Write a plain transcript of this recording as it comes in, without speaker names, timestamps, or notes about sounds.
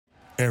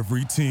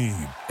Every team,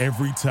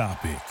 every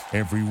topic,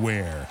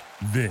 everywhere.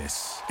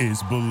 This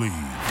is Believe.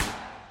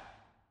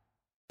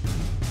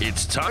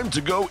 It's time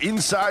to go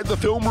inside the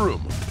film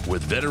room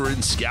with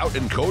veteran scout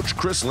and coach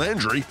Chris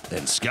Landry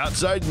and Scott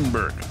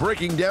Seidenberg,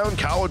 breaking down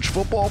college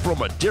football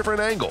from a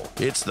different angle.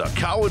 It's the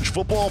College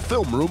Football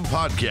Film Room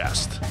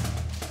Podcast.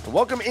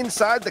 Welcome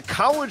inside the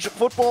College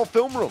Football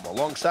Film Room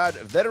alongside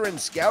veteran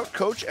scout,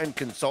 coach, and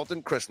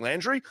consultant Chris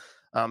Landry.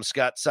 I'm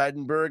Scott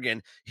Seidenberg,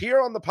 and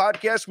here on the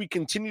podcast, we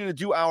continue to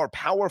do our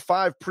Power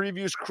 5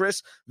 previews.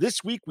 Chris,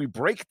 this week we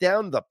break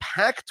down the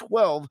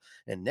Pac-12,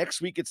 and next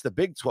week it's the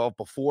Big 12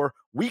 before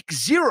week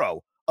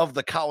 0 of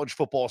the college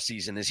football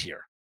season is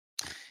here.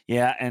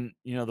 Yeah, and,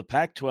 the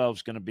Pac-12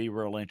 is going to be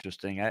real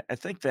interesting. I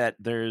think that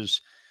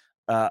there's,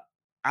 a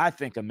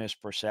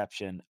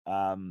misperception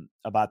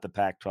about the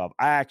Pac-12.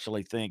 I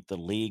actually think the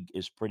league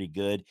is pretty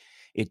good.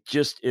 It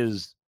just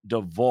is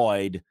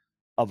devoid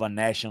of a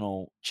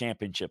national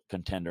championship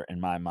contender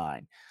in my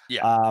mind.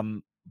 Yeah.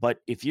 But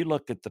if you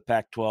look at the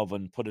Pac-12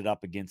 and put it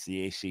up against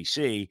the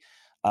ACC,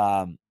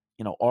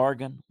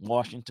 Oregon,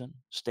 Washington,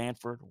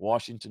 Stanford,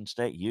 Washington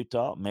State,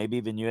 Utah, maybe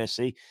even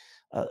USC,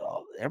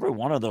 every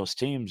one of those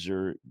teams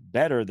are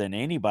better than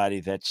anybody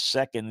that's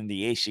second in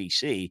the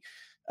ACC.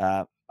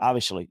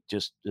 Obviously,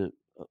 just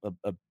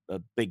a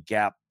big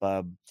gap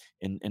and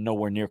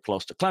nowhere near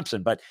close to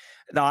Clemson. But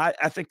no,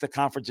 I think the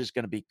conference is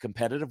going to be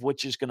competitive,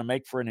 which is going to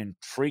make for an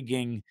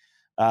intriguing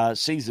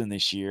season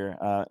this year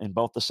in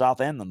both the South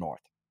and the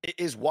North.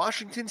 Is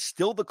Washington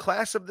still the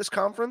class of this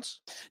conference?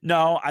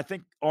 No, I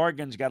think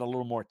Oregon's got a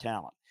little more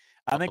talent.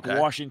 I think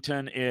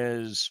Washington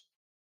is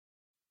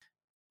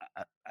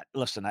I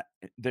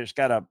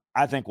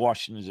think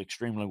Washington is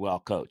extremely well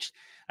coached.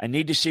 I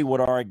need to see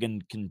what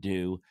Oregon can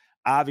do.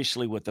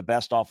 Obviously, with the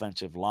best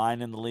offensive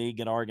line in the league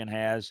that Oregon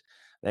has,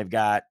 they've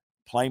got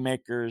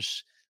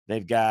playmakers.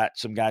 They've got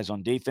some guys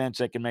on defense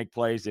that can make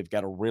plays. They've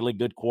got a really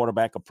good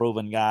quarterback, a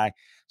proven guy.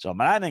 So,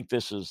 I think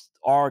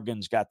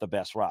Oregon's got the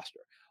best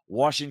roster.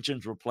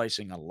 Washington's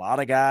replacing a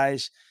lot of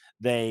guys.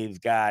 They've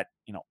got,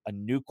 a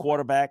new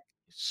quarterback,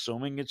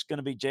 assuming it's going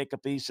to be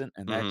Jacob Eason,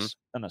 and that's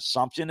an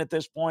assumption at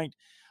this point.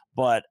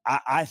 But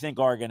I think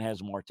Oregon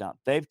has more talent.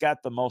 They've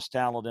got the most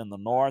talent in the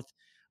North.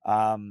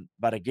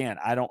 But again,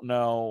 I don't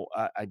know.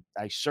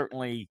 I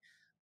certainly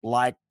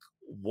like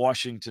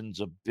Washington's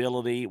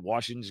ability.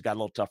 Washington's got a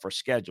little tougher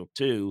schedule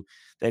too.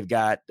 They've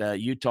got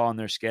Utah on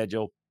their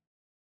schedule.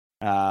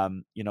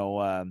 Oregon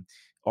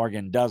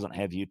doesn't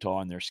have Utah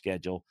on their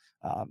schedule.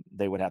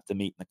 They would have to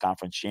meet in the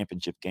conference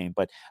championship game.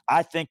 But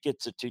I think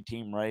it's a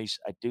two-team race.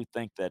 I do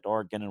think that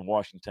Oregon and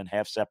Washington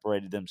have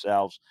separated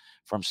themselves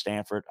from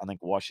Stanford. I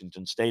think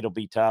Washington State will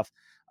be tough.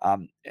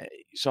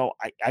 So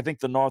I think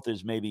the North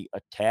is maybe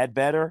a tad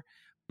better,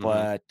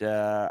 but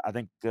I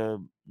think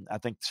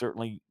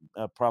certainly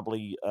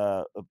probably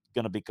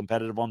going to be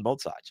competitive on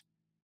both sides.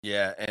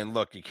 Yeah, and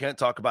look, you can't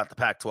talk about the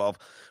Pac-12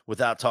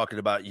 without talking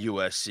about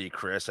USC,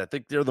 Chris. I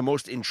think they're the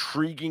most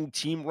intriguing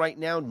team right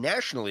now,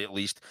 nationally at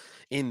least,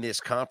 in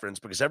this conference,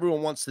 because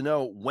everyone wants to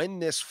know when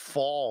this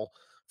fall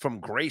from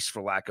grace,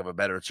 for lack of a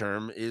better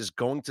term, is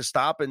going to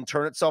stop and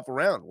turn itself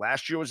around.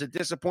 Last year was a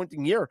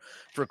disappointing year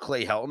for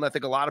Clay Helton. I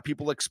think a lot of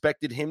people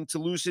expected him to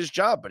lose his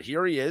job, but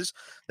here he is.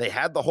 They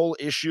had the whole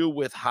issue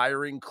with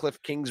hiring Cliff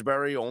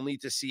Kingsbury, only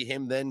to see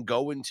him then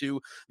go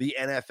into the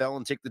NFL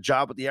and take the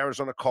job with the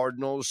Arizona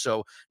Cardinals.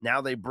 So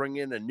now they bring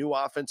in a new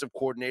offensive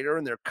coordinator,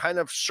 and they're kind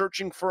of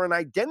searching for an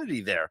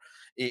identity there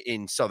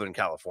in Southern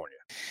California.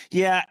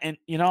 Yeah, and,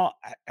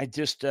 I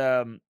just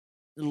a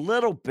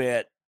little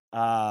bit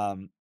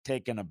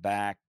taken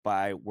aback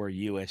by where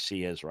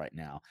USC is right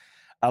now.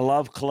 I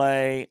love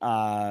Clay,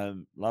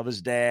 love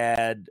his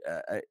dad.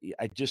 I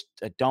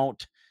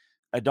don't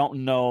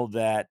know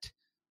that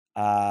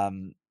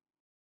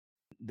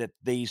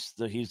he's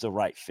the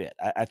right fit.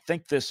 I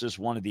think this is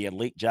one of the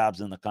elite jobs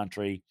in the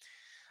country.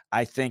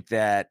 I think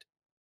that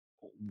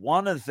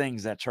one of the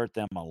things that's hurt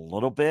them a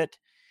little bit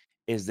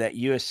is that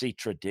USC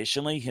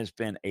traditionally has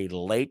been a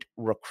late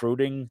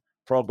recruiting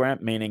program,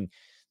 meaning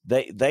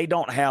they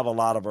don't have a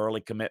lot of early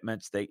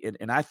commitments.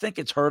 And I think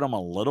it's hurt them a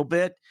little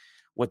bit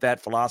with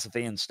that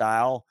philosophy and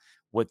style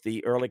with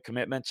the early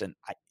commitments. And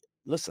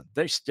listen,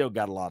 they still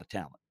got a lot of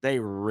talent. They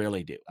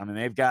really do.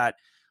 They've got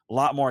a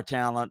lot more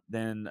talent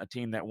than a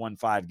team that won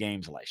 5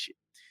 games last year.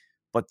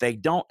 But they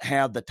don't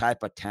have the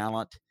type of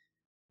talent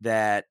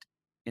that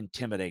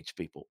intimidates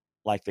people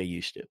like they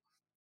used to.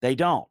 They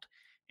don't.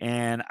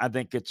 And I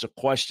think it's a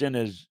question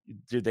is,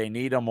 do they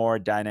need a more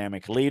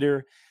dynamic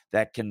leader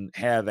that can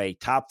have a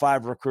top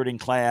 5 recruiting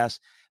class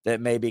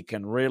that maybe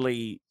can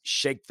really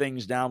shake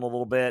things down a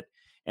little bit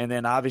and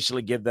then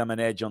obviously give them an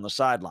edge on the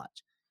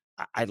sidelines?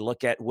 I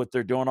look at what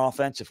they're doing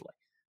offensively.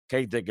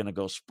 Okay, they're going to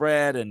go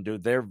spread and do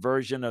their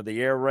version of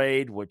the air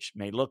raid, which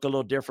may look a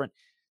little different.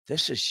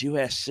 This is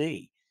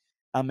USC.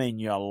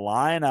 You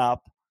line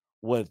up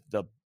with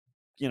the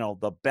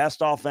best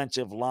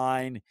offensive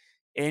line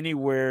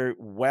anywhere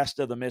west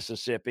of the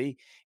Mississippi,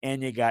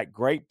 and you got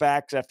great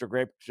backs after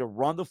great to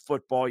run the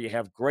football. You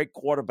have great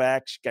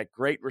quarterbacks, got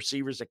great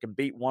receivers that can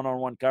beat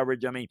one-on-one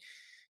coverage.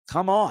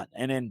 come on.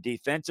 And then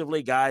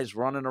defensively, guys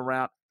running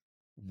around.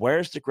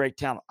 Where's the great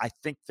talent? I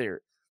think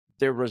they're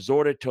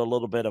resorted to a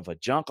little bit of a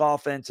junk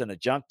offense and a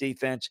junk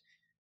defense.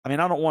 I mean,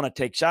 I don't want to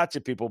take shots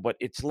at people, but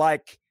it's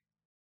like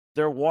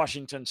they're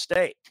Washington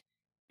State,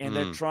 and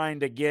they're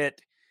trying to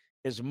get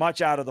as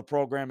much out of the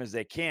program as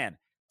they can.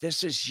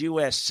 This is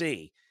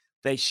USC.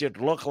 They should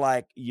look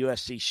like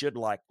USC should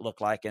look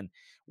like, and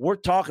we're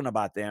talking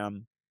about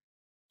them.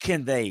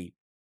 Can they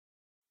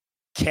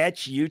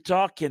catch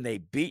Utah? Can they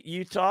beat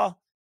Utah?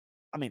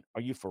 I mean,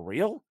 are you for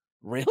real?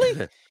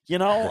 Really?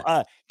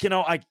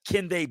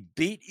 Can they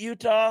beat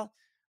Utah?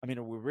 I mean,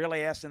 are we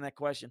really asking that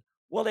question?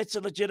 Well, it's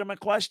a legitimate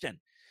question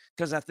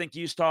because I think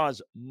Utah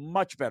is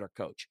much better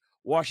coach.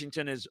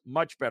 Washington is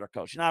much better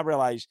coach. And I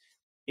realize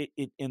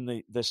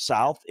in the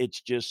South, it's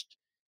just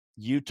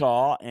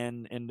Utah,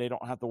 and they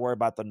don't have to worry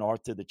about the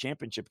North to the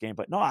championship game.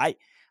 But no, I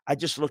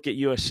just look at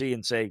USC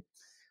and say,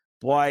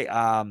 boy,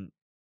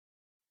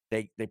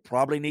 they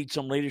probably need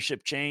some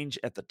leadership change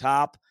at the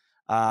top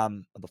of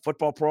the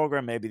football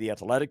program, maybe the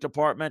athletic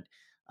department.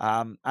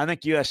 I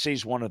think USC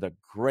is one of the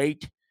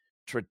great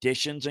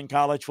traditions in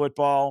college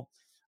football.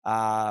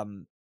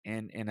 And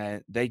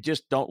they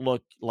just don't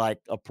look like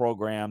a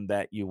program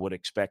that you would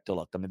expect to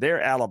look. I mean,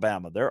 they're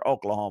Alabama, they're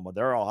Oklahoma,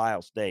 they're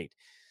Ohio State.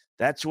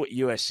 That's what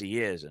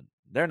USC is, and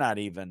they're not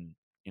even,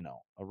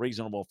 a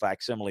reasonable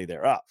facsimile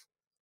thereof.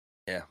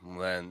 Yeah,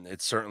 and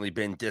it's certainly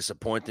been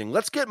disappointing.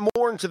 Let's get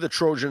more into the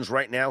Trojans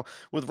right now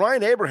with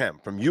Ryan Abraham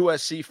from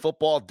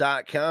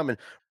USCFootball.com. And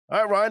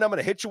all right, Ryan, I'm going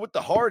to hit you with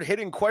the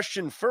hard-hitting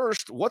question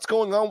first. What's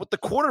going on with the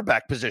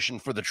quarterback position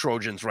for the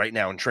Trojans right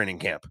now in training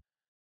camp?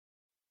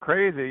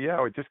 Crazy.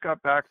 Yeah, we just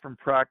got back from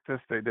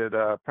practice. They did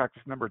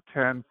practice number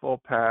 10, full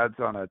pads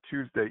on a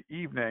Tuesday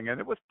evening, and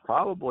it was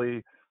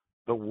probably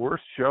the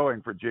worst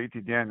showing for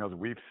JT Daniels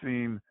we've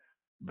seen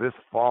this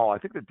fall. I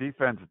think the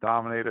defense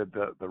dominated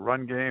the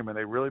run game, and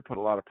they really put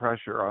a lot of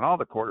pressure on all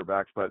the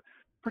quarterbacks, but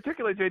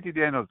particularly JT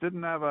Daniels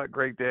didn't have a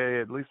great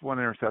day, at least one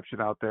interception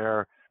out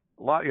there.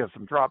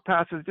 Some drop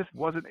passes, just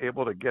wasn't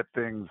able to get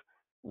things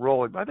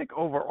rolling. But I think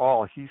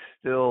overall, he's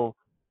still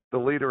the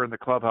leader in the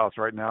clubhouse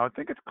right now. I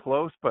think it's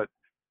close, but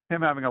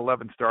him having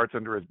 11 starts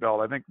under his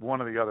belt, I think one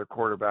of the other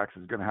quarterbacks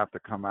is going to have to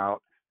come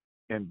out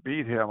and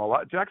beat him.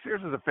 Jack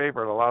Sears is a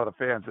favorite. A lot of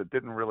the fans that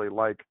didn't really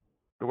like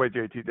the way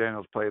JT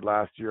Daniels played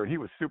last year. He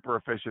was super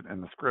efficient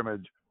in the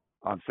scrimmage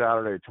on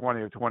Saturday,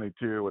 20 of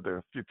 22 with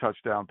a few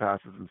touchdown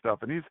passes and stuff.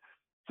 And he's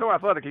so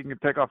athletic, he can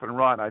take off and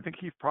run. I think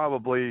he's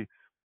probably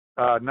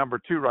number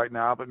 2 right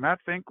now. But Matt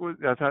Fink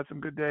has had some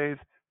good days.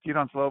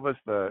 Keaton Slovis,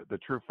 the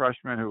true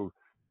freshman who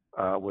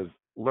was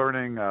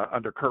learning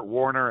under Kurt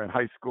Warner in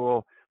high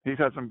school, he's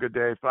had some good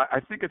days. But I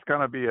think it's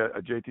going to be a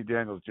JT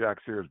Daniels, Jack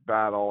Sears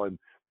battle. And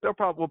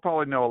we'll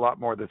probably know a lot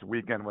more this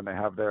weekend when they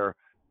have their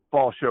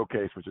fall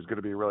showcase, which is going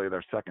to be really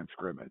their second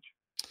scrimmage.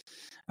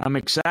 I'm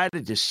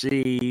excited to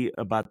see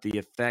about the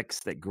effects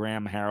that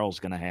Graham Harrell's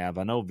going to have.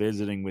 I know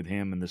visiting with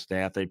him and the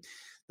staff, they're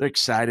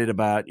excited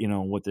about,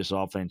 what this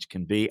offense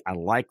can be. I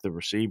like the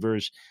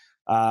receivers.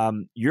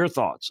 Your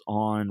thoughts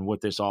on what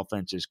this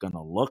offense is going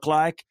to look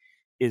like?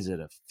 Is it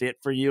a fit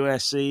for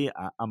USC?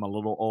 I'm a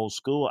little old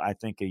school. I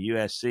think a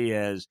USC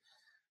as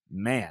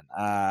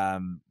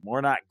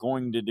we're not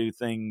going to do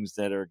things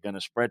that are going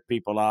to spread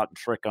people out and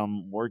trick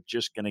them. We're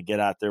just going to get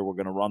out there. We're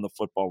going to run the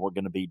football. We're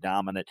going to be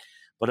dominant.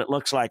 But it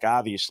looks like,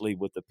 obviously,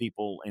 with the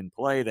people in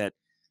play, that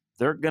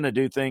they're going to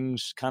do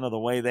things kind of the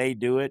way they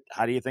do it.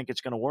 How do you think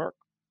it's going to work?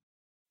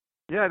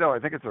 Yeah, no, I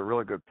think it's a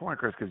really good point,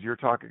 Chris, because you're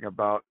talking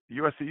about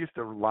USC used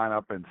to line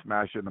up and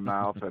smash in the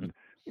mouth. And,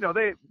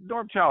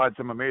 Norm Chow had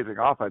some amazing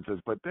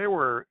offenses, but they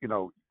were,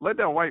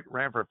 Lendell White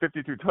ran for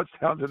 52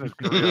 touchdowns in his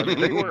career. I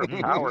mean, they were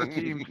a power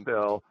team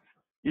still,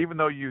 even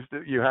though you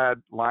had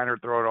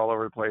Leinart throw it all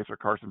over the place or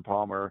Carson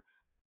Palmer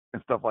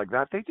and stuff like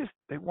that.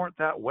 They weren't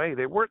that way.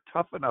 They weren't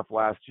tough enough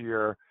last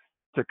year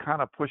to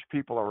kind of push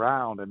people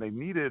around, and they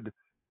needed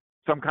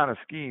some kind of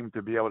scheme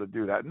to be able to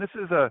do that. And this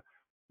is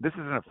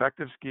an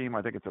effective scheme.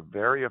 I think it's a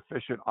very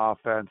efficient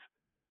offense.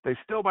 They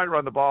still might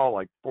run the ball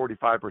like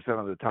 45%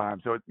 of the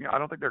time. So I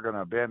don't think they're going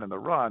to abandon the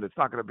run. It's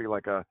not going to be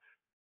like a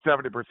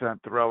 70%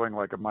 throwing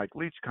like a Mike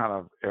Leach kind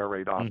of air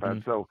raid offense.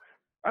 Mm-hmm. So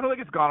I don't think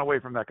it's gone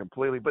away from that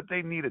completely, but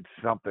they needed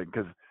something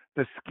because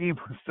the scheme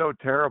was so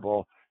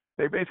terrible.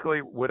 They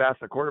basically would ask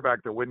the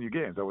quarterback to win you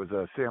games. That was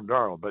Sam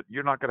Darnold, but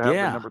you're not going to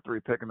have the number 3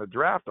 pick in the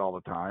draft all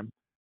the time.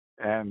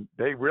 And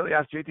they really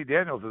asked JT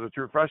Daniels as a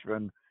true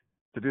freshman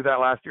to do that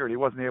last year, and he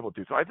wasn't able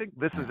to. So I think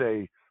this is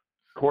a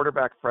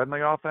quarterback-friendly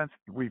offense.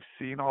 We've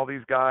seen all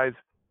these guys,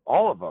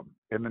 all of them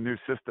in the new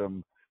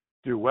system,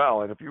 do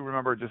well. And if you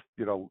remember just,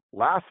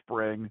 last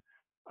spring,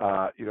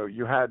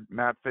 you had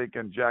Matt Fink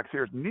and Jack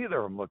Sears. Neither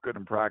of them looked good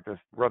in practice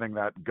running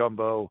that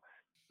gumbo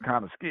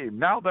kind of scheme.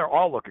 Now they're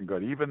all looking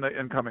good, even the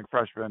incoming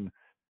freshman,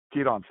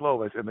 Keaton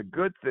Slovis. And the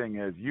good thing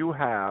is you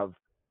have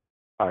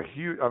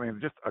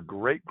just a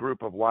great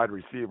group of wide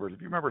receivers.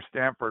 If you remember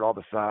Stanford, all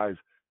the size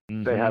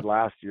they had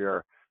last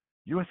year,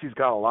 USC's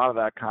got a lot of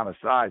that kind of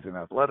size and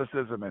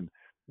athleticism, and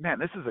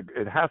man,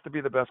 it has to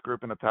be the best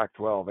group in the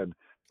Pac-12, and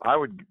I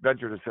would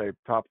venture to say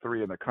top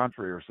 3 in the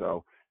country or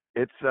so.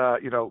 It's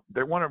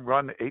they want to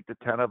run 8 to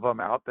 10 of them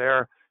out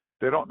there.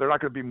 They're not going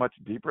to be much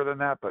deeper than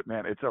that, but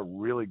man, it's a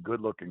really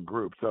good-looking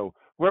group. So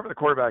whoever the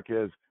quarterback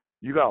is,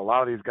 you got a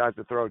lot of these guys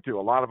to throw to.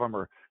 A lot of them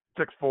are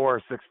 6'4",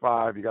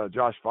 6'5". You got a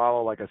Josh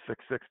Follow, like a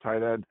 6'6"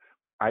 tight end.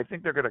 I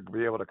think they're going to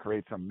be able to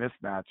create some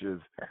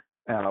mismatches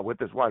with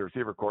this wide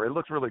receiver core. It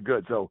looks really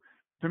good. So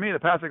to me, the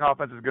passing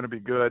offense is going to be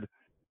good.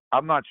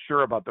 I'm not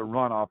sure about the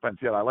run offense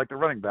yet. I like the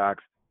running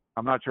backs.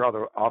 I'm not sure how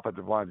the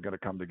offensive line is going to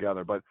come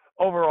together. But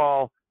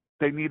overall,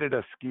 they needed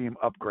a scheme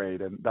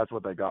upgrade, and that's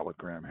what they got with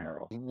Graham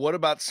Harrell. What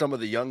about some of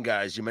the young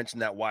guys? You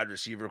mentioned that wide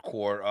receiver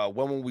core.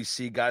 When will we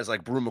see guys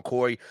like Brew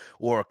McCoy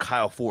or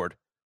Kyle Ford?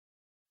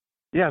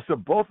 Yeah, so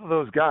both of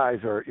those guys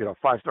are,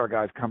 5-star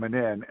guys coming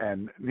in,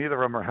 and neither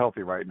of them are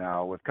healthy right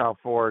now. With Kyle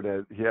Ford,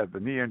 he has the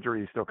knee injury.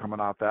 He's still coming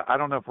off that. I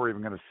don't know if we're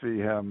even going to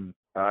see him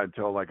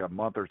until like a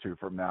month or two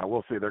from now.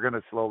 We'll see. They're going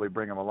to slowly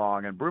bring him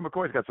along. And Brew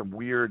McCoy's got some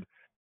weird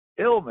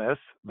illness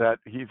that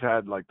he's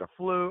had, like the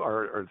flu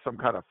or some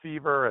kind of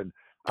fever. And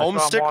home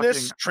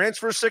sickness,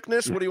 transfer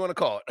sickness. What do you want to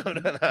call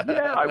it?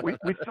 Yeah,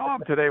 we saw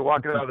him today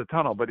walking out of the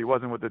tunnel, but he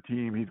wasn't with the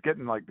team. He's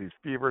getting like these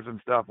fevers and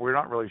stuff. We're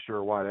not really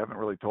sure why. They haven't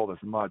really told us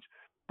much.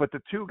 But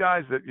the two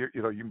guys that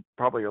you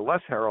probably are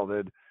less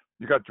heralded,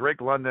 you got Drake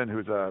London,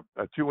 who's a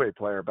two-way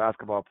player,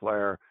 basketball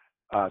player,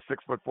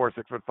 6'4",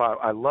 6'5".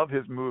 I love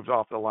his moves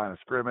off the line of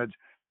scrimmage.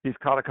 He's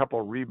caught a couple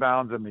of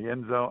rebounds in the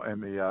end zone,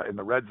 in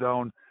the red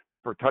zone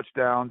for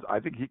touchdowns. I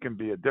think he can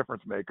be a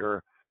difference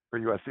maker for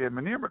USC. And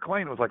Munir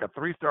McClain was like a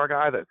 3-star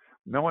guy that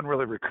no one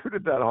really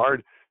recruited that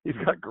hard. He's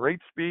got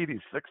great speed.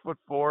 He's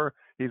 6'4".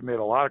 He's made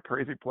a lot of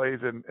crazy plays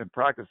in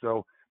practice.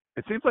 So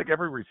it seems like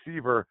every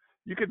receiver,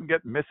 you can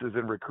get misses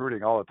in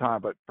recruiting all the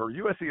time, but for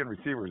USC and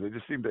receivers, they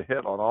just seem to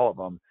hit on all of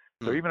them.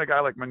 So even a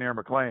guy like Munir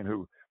McClain,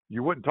 who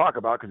you wouldn't talk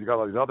about because you got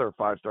all these other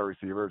 5-star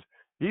receivers,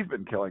 he's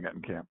been killing it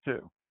in camp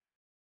too.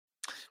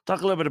 Talk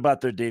a little bit about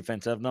their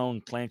defense. I've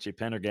known Clancy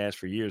Pendergast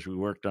for years. We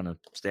worked on a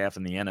staff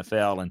in the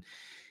NFL,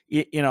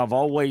 and I've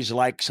always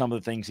liked some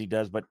of the things he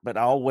does, but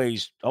I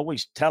always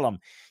tell him,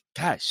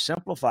 guys,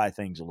 simplify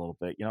things a little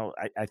bit.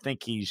 I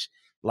think he's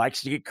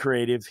likes to get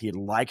creative. He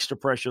likes to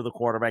pressure the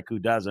quarterback who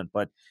doesn't,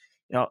 but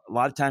a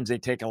lot of times they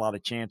take a lot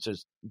of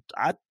chances.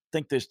 I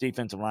think this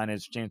defensive line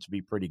has a chance to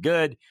be pretty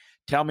good.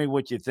 Tell me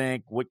what you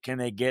think. What can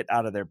they get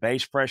out of their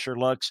base pressure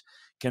looks?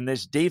 Can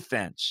this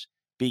defense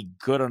be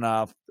good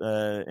enough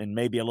and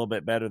maybe a little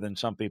bit better than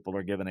some people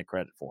are giving it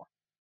credit for?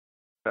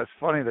 That's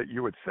funny that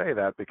you would say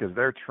that because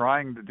they're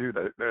trying to do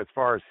that as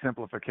far as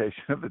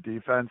simplification of the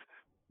defense.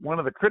 One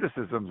of the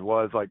criticisms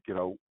was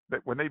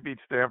that when they beat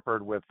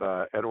Stanford with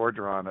Ed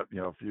Orgeron,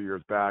 a few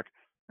years back,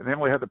 and they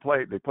only had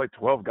to they played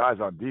 12 guys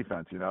on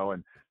defense,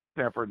 and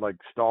Stanford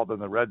stalled in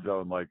the red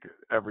zone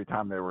every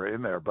time they were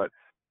in there. But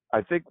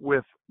I think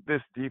with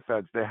this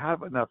defense, they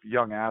have enough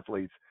young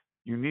athletes.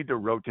 You need to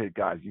rotate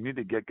guys. You need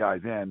to get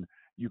guys in.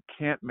 You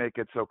can't make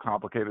it so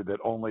complicated that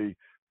only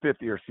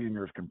 50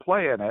 seniors can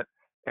play in it.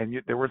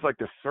 And there was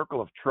this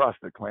circle of trust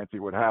that Clancy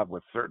would have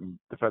with certain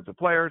defensive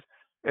players,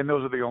 and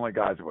those are the only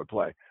guys that would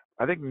play.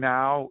 I think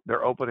now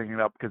they're opening it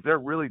up because they're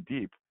really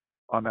deep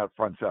on that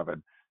front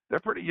seven. They're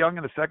pretty young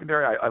in the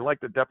secondary. I like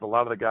the depth. A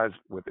lot of the guys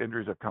with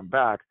injuries have come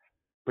back,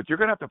 but you're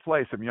going to have to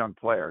play some young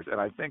players. And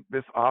I think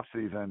this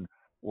offseason,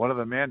 one of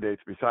the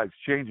mandates besides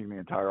changing the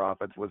entire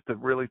offense was to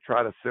really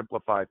try to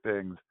simplify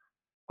things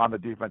on the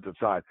defensive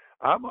side.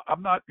 I'm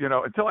not,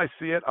 until I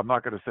see it, I'm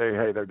not going to say,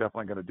 hey, they're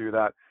definitely going to do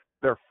that.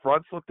 Their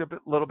fronts looked a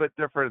little bit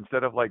different.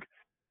 Instead of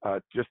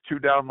just 2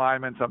 down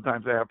linemen,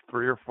 sometimes they have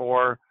 3 or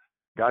 4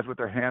 guys with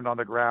their hand on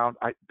the ground.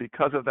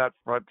 Because of that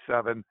front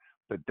seven,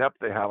 the depth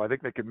they have, I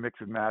think they can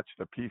mix and match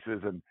the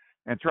pieces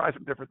and try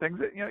some different things.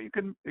 You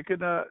can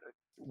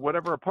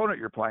whatever opponent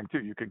you're playing too,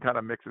 you can kind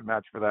of mix and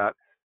match for that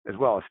as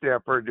well.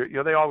 Stanford,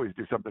 they always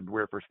do something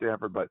weird for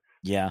Stanford, but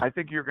yeah, I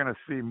think you're going to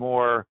see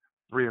more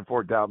 3 and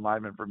 4 down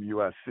linemen from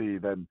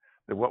USC than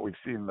what we've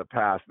seen in the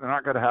past. They're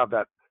not going to have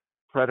that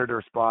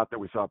predator spot that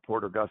we saw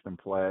Porter Gustin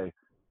play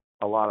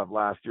a lot of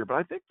last year, but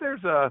I think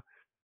there's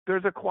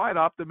a quiet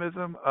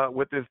optimism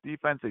with this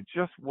defense. They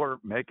just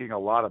weren't making a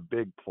lot of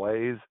big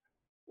plays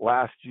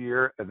last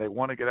year, and they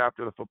want to get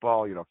after the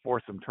football,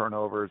 force some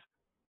turnovers,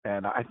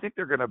 and I think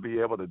they're going to be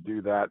able to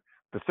do that.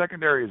 The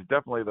secondary is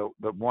definitely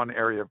the one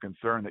area of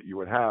concern that you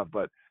would have,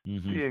 but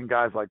seeing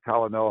guys like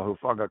Talanoa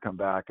Hufanga come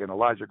back and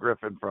Elijah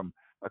Griffin from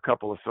a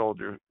couple of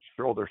shoulder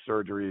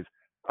surgeries,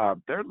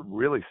 they're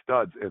really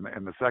studs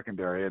in the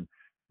secondary,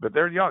 but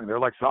they're young. They're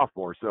like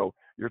sophomores, so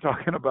you're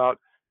talking about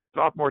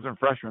sophomores and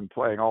freshmen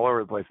playing all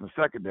over the place in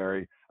the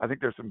secondary. I think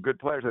there's some good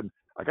players, and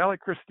a guy like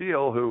Chris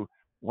Steele, who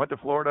went to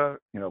Florida,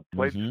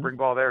 played spring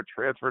ball there,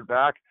 transferred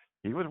back.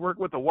 He was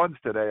working with the ones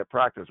today at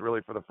practice,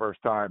 really for the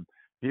first time.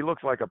 He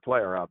looks like a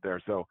player out there.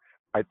 So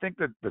I think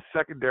that the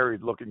secondary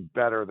is looking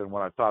better than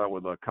what I thought it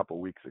would look a couple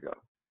weeks ago.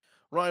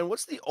 Ryan,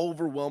 what's the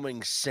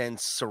overwhelming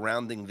sense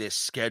surrounding this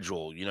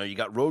schedule? You know, you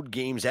got road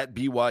games at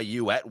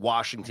BYU, at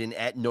Washington,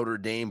 at Notre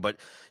Dame, but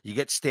you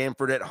get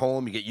Stanford at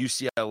home, you get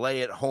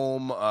UCLA at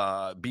home,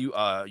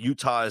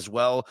 Utah as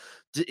well.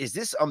 Is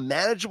this a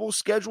manageable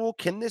schedule?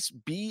 Can this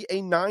be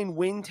a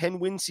 9-win,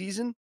 10-win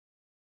season?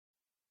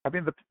 I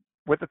mean,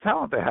 with the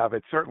talent they have,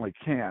 it certainly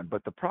can.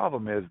 But the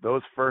problem is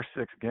those first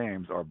 6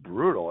 games are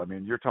brutal. I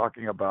mean, you're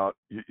talking about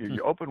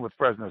you open with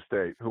Fresno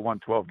State, who won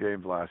 12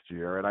 games last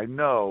year, and I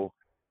know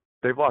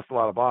they've lost a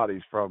lot of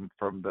bodies from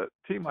the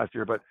team last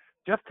year. But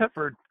Jeff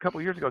Tedford a couple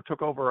of years ago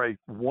took over a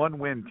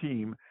 1-win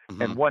team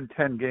and won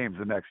 10 games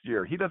the next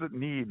year. He doesn't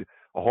need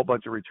a whole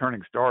bunch of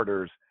returning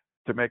starters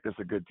to make this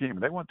a good team.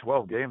 They won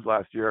 12 games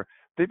last year.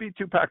 They beat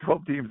 2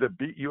 Pac-12 teams that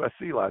beat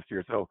USC last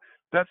year. So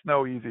that's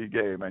no easy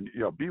game. And,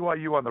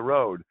 BYU on the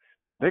road,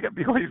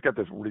 BYU's got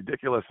this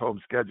ridiculous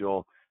home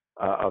schedule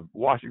of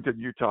Washington,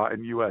 Utah,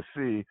 and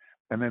USC,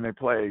 and then they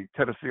play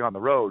Tennessee on the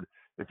road.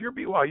 If you're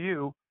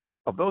BYU,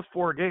 of those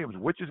 4 games,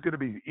 which is going to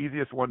be the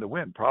easiest one to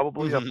win?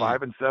 Probably a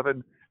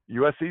 5-7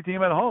 USC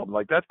team at home.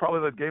 Like, that's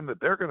probably the game that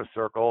they're going to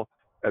circle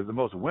as the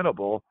most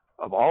winnable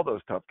of all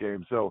those tough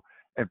games. So,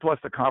 and plus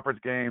the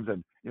conference games,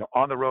 and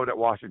on the road at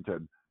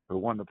Washington, who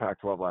won the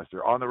Pac-12 last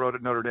year, on the road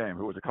at Notre Dame,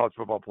 who was a college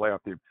football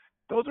playoff team.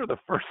 Those are the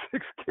first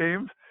 6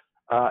 games.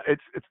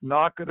 It's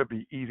not going to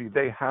be easy.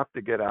 They have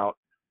to get out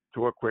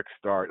to a quick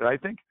start, and I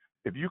think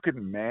if you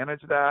can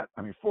manage that,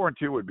 I mean,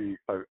 4-2 would be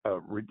a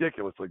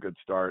ridiculously good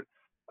start.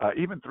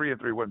 Even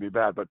 3-3 wouldn't be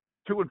bad, but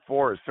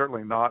 2-4 is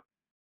certainly not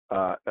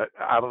out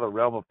of the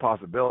realm of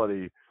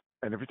possibility.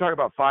 And if you're talking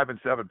about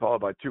 5-7 followed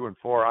by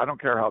 2-4, I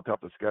don't care how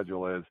tough the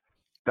schedule is.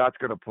 That's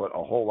going to put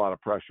a whole lot of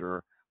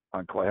pressure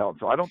on Clay Helton.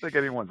 So I don't think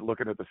anyone's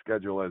looking at the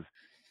schedule as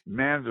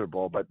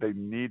manageable, but they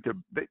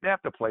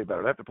have to play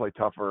better. They have to play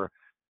tougher.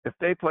 If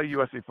they play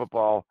USC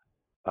football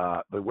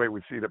the way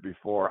we've seen it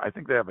before, I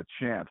think they have a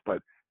chance.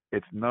 But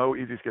it's no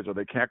easy schedule.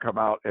 They can't come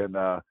out and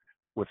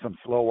with some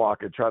slow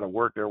walk and try to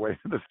work their way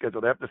through the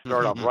schedule. They have to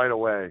start off right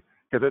away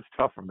because it's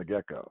tough from the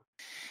get-go.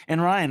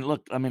 And Ryan,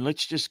 look, I mean,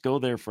 let's just go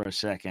there for a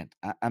second.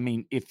 I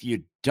mean, if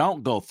you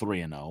don't go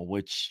 3-0,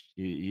 which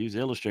you've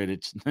illustrated,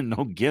 it's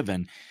no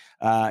given.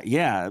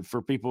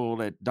 For people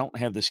that don't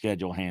have the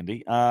schedule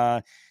handy.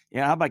 How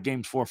about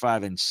games 4,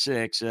 5, and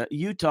 6?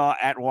 Utah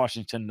at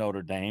Washington,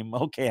 Notre Dame.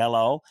 Okay,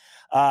 hello.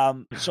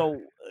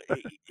 So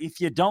if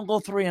you don't go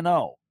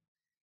 3-0,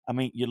 I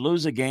mean, you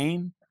lose a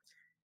game.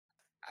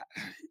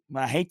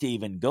 I hate to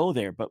even go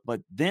there,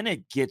 but then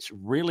it gets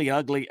really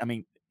ugly. I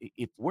mean,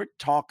 if we're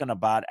talking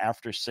about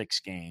after 6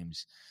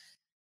 games,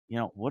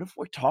 what if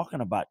we're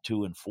talking about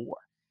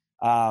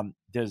 2-4?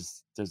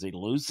 Does he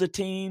lose the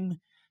team?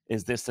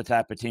 Is this the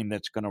type of team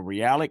that's going to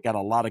rally? Got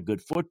a lot of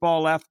good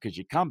football left because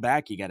you come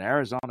back, you got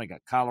Arizona, you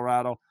got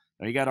Colorado,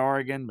 you got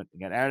Oregon, but you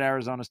got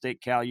Arizona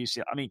State, Cal,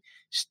 UCLA. I mean,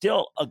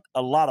 still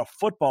a lot of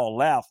football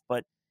left,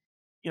 but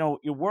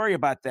you worry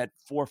about that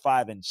 4,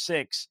 5, and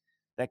 6.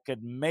 That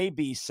could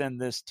maybe send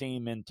this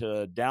team into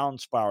a down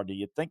spiral. Do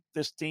you think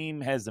this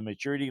team has the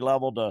maturity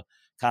level to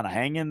kind of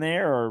hang in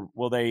there, or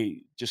will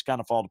they just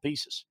kind of fall to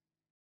pieces?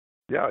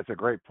 Yeah, it's a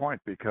great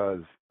point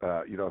because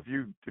if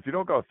you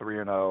don't go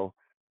 3-0,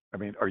 I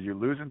mean, are you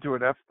losing to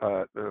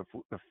the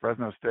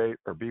Fresno State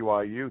or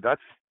BYU?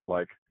 It's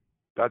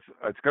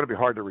going to be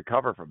hard to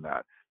recover from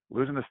that.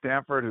 Losing to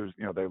Stanford, who's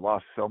they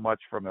lost so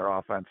much from their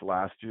offense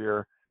last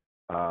year.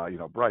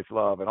 Bryce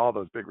Love and all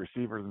those big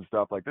receivers and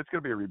stuff, like that's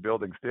going to be a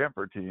rebuilding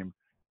Stanford team.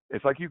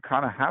 It's like you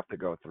kind of have to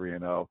go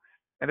 3-0.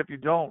 And if you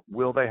don't,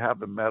 will they have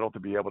the mettle to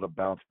be able to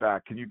bounce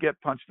back? Can you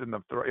get punched in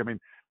the throat? I mean,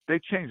 they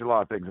changed a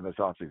lot of things in this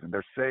offseason.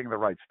 They're saying the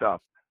right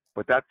stuff.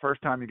 But that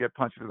first time you get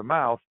punched in the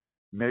mouth,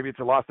 maybe it's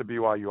a loss to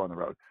BYU on the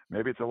road.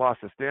 Maybe it's a loss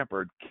to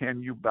Stanford.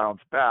 Can you bounce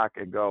back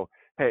and go,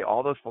 hey,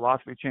 all those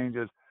philosophy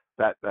changes,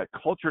 that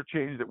culture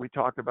change that we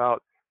talked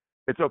about,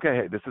 it's okay.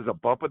 Hey, this is a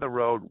bump in the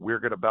road. We're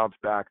going to bounce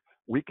back.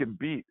 We can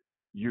beat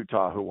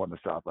Utah, who won the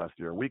South last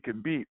year. We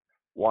can beat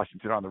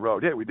Washington on the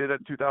road. Yeah, we did it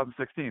in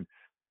 2016.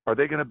 Are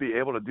they going to be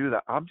able to do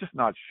that? I'm just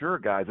not sure,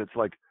 guys. It's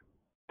like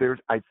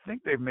I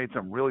think they've made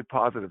some really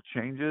positive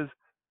changes,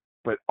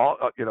 but all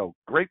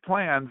great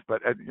plans.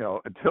 But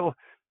until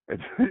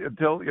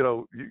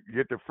you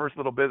get the first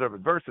little bit of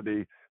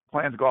adversity,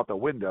 plans go out the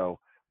window.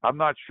 I'm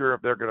not sure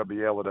if they're going to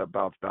be able to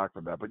bounce back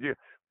from that. But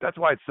that's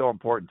why it's so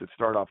important to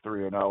start off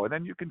 3-0, and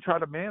then you can try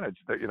to manage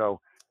that.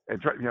 And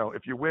try,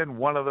 if you win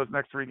one of those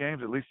next 3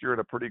 games, at least you're in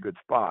a pretty good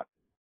spot.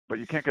 But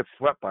you can't get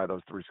swept by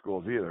those 3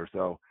 schools either.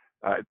 So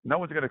no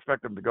one's going to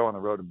expect them to go on the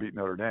road and beat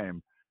Notre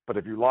Dame. But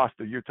if you lost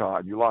to Utah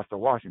and you lost to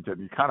Washington,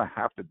 you kind of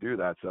have to do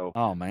that. So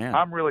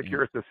I'm really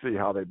curious to see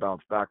how they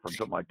bounce back from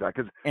something like that,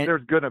 because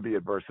there's going to be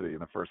adversity in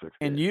the first 6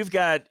 games. And you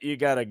got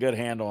a good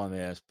handle on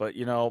this, but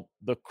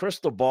the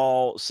crystal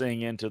ball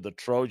seeing into the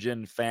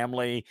Trojan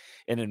family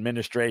and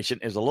administration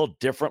is a little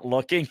different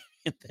looking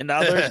than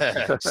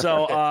others.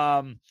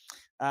 So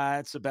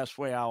it's the best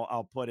way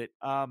I'll put it.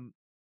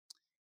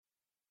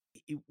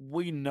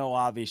 we know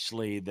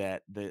obviously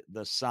that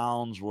the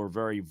sounds were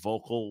very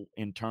vocal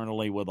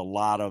internally with a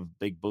lot of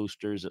big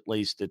boosters, at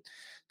least that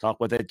talk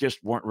with it,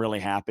 just weren't really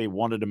happy,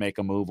 wanted to make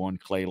a move on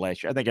Clay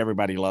last year. I think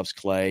everybody loves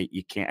Clay.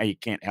 You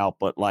can't help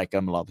but like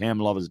him, love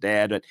his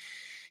dad. But,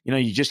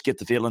 you just get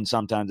the feeling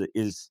sometimes,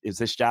 is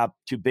this job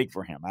too big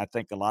for him? I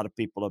think a lot of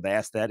people have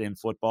asked that in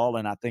football,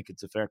 and I think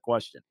it's a fair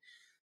question.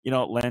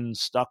 Lynn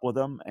stuck with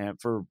him, and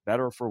for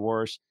better or for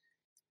worse.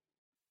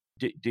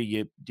 Do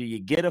you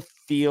get a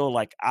feel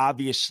like,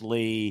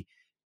 obviously,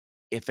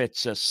 if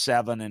it's a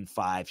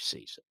 7-5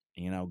 season,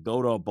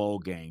 go to a bowl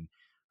game,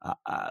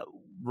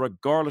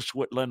 regardless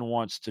what Lynn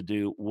wants to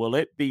do, will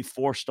it be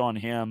forced on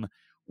him?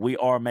 We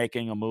are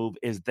making a move.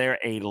 Is there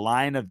a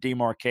line of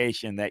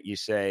demarcation that you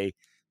say,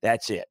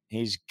 that's it?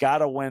 He's got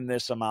to win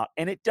this amount.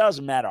 And it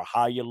doesn't matter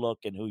how you look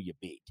and who you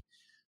beat.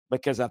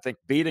 Because I think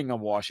beating a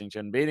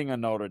Washington, beating a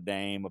Notre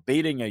Dame,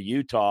 beating a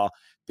Utah,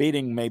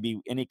 beating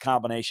maybe any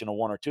combination of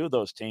one or two of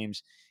those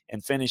teams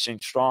and finishing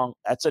strong,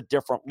 that's a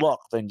different look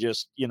than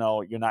just, you're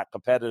not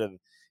competitive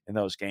in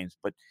those games.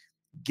 But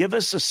give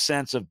us a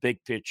sense of big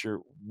picture.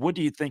 What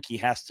do you think he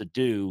has to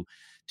do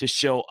to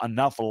show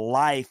enough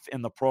life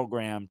in the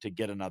program to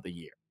get another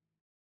year?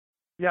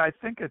 Yeah, I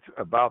think it's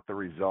about the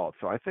results.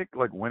 So I think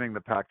like winning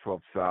the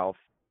Pac-12 South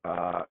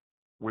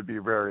would be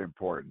very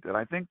important. And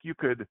I think you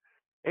could –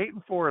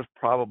 8-4 is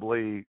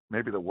probably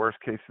maybe the worst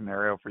case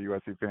scenario for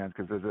USC fans,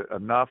 because is it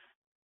enough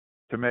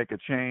to make a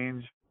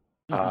change?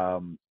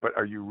 Mm-hmm. But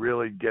are you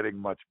really getting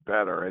much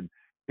better? And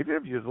even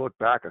if you just look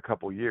back a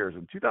couple years,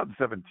 in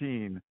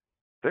 2017,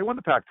 they won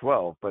the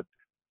Pac-12, but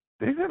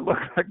they didn't look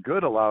that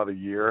good a lot of the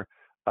year.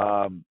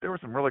 There were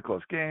some really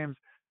close games.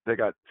 They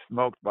got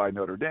smoked by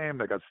Notre Dame.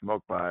 They got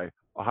smoked by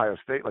Ohio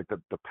State, like the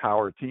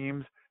power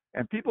teams.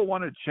 And people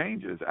wanted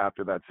changes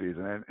after that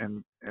season.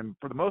 And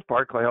for the most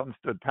part, Clay Helton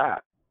stood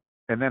pat,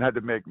 and then had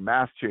to make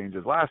mass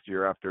changes last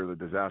year after the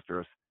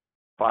disastrous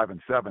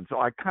 5-7. So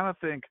I kind of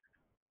think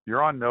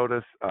you're on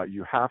notice.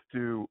 You have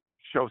to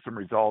show some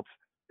results.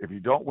 If you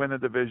don't win the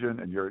division,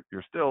 and you're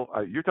still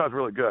Utah's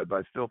really good, but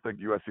I still think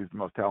USC is the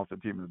most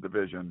talented team in the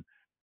division.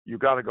 You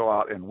got to go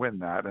out and win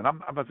that. And I'm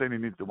not saying he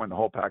needs to win the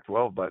whole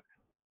Pac-12, but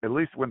at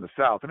least win the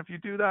South. And if you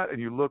do that, and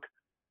you look,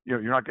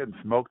 you're not getting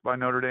smoked by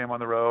Notre Dame on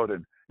the road,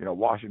 and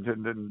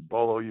Washington didn't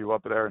bolo you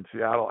up there in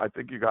Seattle, I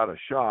think you got a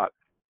shot.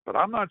 But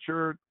I'm not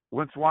sure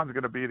Lynn Swann's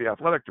going to be the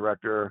athletic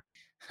director,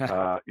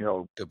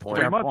 Good point.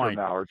 3 months from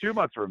now or 2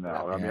 months from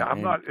now. I mean,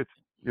 I'm not. It's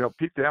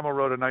Pete Thamel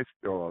wrote a nice,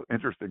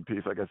 interesting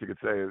piece, I guess you could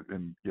say,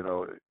 in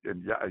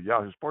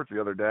Yahoo Sports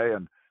the other day,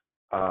 and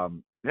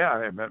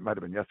it might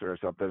have been yesterday or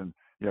something.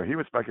 And he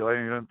was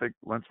speculating he didn't think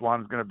Lynn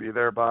Swann is going to be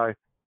there by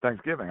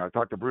Thanksgiving. I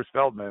talked to Bruce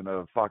Feldman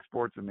of Fox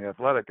Sports and the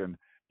Athletic, and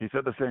he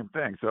said the same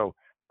thing. So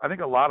I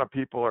think a lot of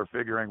people are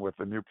figuring with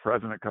the new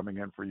president coming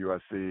in for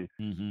USC,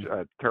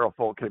 Carol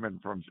Folt came in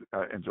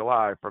in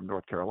July from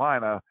North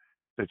Carolina,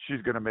 that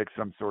she's going to make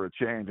some sort of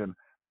change. And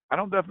I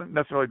don't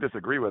necessarily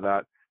disagree with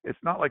that. It's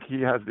not like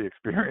he has the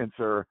experience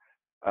or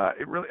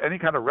any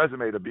kind of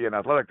resume to be an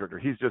athletic director.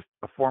 He's just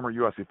a former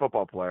USC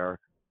football player.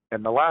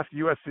 And the last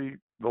 3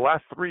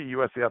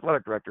 USC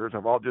athletic directors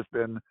have all just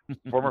been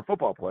former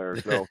football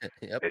players. So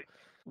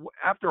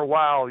after a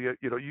while, you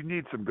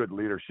need some good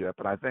leadership.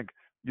 And I think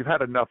you've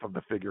had enough of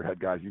the figurehead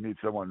guys. You need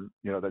someone,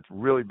 that's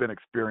really been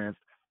experienced,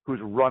 who's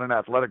run an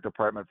athletic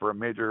department for a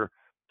major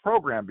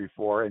program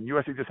before. And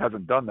USC just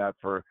hasn't done that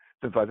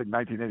since I think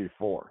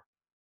 1984.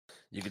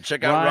 You can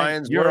check out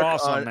Ryan's work. You're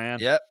awesome, man.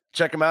 Yep.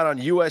 Check him out on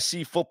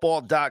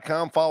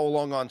USCfootball.com. Follow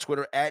along on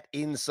Twitter at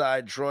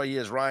Inside Troy. He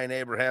is Ryan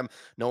Abraham.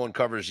 No one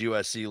covers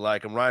USC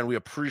like him. Ryan, we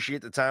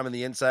appreciate the time and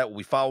the insight. We'll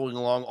be following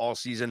along all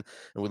season,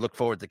 and we look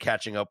forward to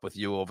catching up with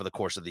you over the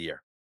course of the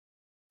year.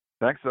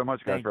 Thanks so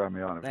much, guys, for having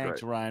me on.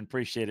 Thanks, great. Ryan.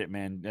 Appreciate it,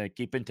 man.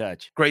 Keep in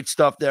touch. Great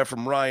stuff there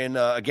from Ryan.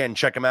 Again,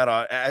 check him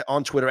out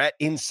on Twitter at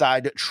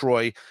Inside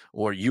Troy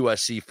or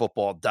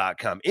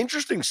USCfootball.com.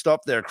 Interesting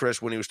stuff there,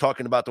 Chris, when he was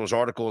talking about those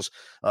articles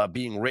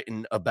being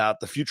written about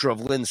the future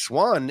of Lynn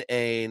Swann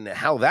and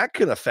how that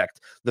can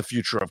affect the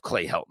future of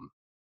Clay Helton.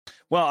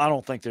 Well, I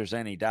don't think there's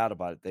any doubt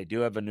about it. They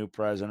do have a new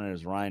president,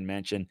 as Ryan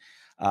mentioned.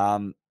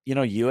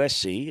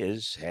 USC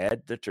has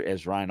had,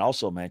 as Ryan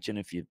also mentioned,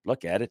 if you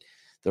look at it,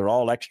 they're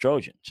all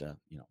ex-Trojans.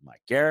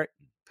 Mike Garrett,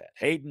 Pat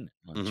Hayden,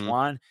 Lynn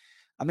Swann.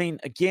 I mean,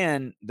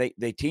 again,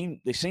 they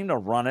seem to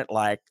run it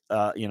like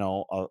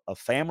a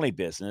family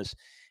business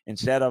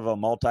instead of a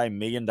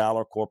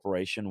multi-million-dollar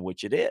corporation,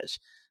 which it is.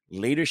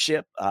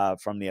 Leadership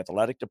from the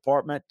athletic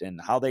department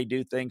and how they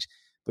do things.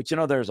 But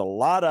there's a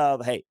lot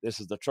of, hey, this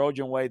is the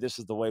Trojan way, this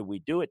is the way we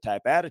do it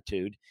type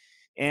attitude.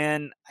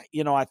 And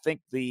I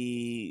think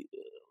the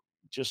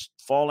just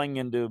falling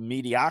into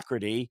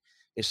mediocrity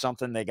is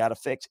something they got to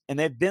fix. And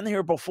they've been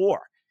here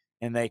before,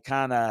 and they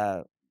kind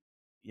of,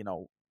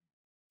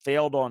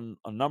 failed on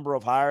a number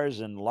of hires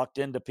and lucked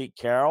into Pete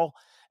Carroll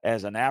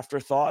as an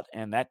afterthought,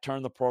 and that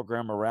turned the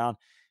program around.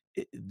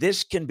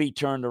 This can be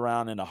turned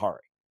around in a hurry.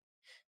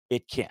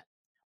 It can.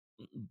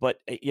 But,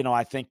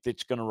 I think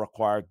it's going to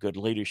require good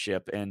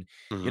leadership and,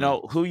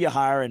 who you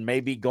hire and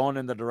maybe going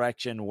in the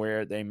direction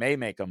where they may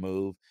make a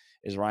move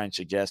as Ryan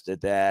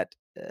suggested, that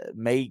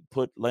may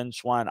put Lynn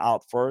Swine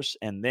out first,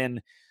 and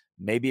then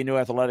maybe a new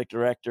athletic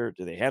director.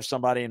 Do they have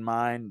somebody in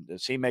mind?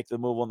 Does he make the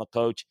move on the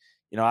coach?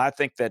 I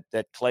think that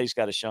Clay's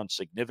got to show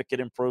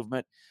significant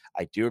improvement.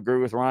 I do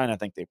agree with Ryan. I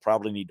think they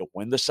probably need to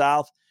win the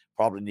South,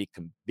 probably need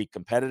to be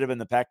competitive in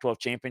the Pac-12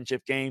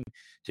 championship game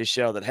to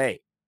show that, hey,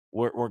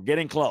 we're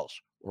getting close.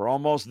 We're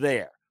almost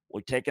there.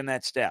 We're taking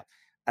that step.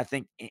 I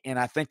think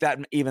that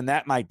even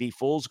that might be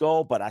fool's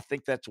goal, but I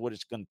think that's what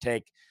it's going to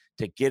take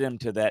to get him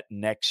to that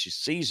next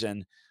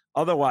season.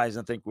 Otherwise,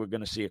 I think we're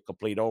going to see a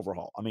complete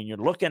overhaul. I mean, you're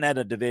looking at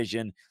a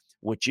division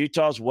which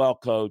Utah's well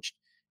coached.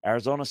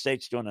 Arizona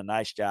State's doing a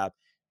nice job.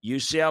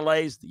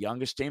 UCLA's the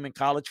youngest team in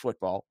college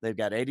football. They've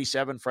got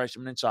 87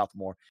 freshmen and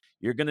sophomore.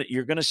 You're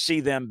gonna see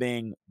them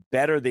being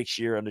better this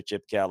year under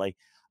Chip Kelly.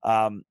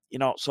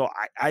 So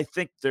I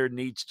think there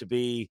needs to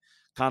be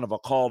kind of a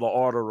call to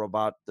order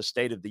about the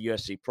state of the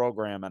USC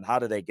program and how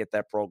do they get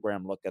that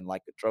program looking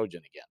like a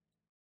Trojan again.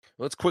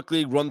 Let's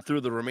quickly run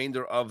through the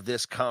remainder of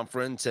this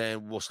conference,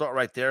 and we'll start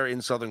right there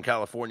in Southern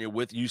California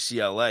with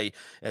UCLA,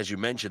 as you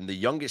mentioned, the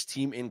youngest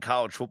team in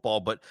college football.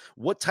 But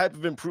what type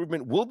of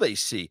improvement will they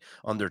see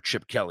under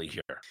Chip Kelly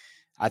here?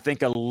 I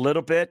think a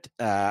little bit.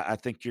 I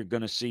think you're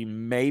going to see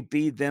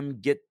maybe them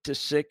get to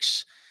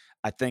 6.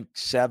 I think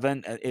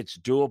 7. It's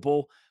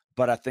doable.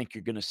 But I think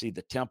you're going to see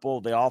the tempo,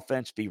 the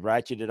offense be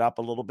ratcheted up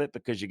a little bit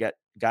because you got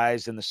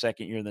guys in the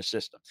second year in the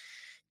system.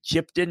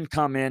 Chip didn't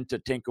come in to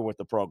tinker with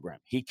the program.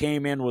 He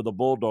came in with a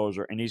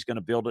bulldozer, and he's going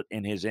to build it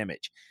in his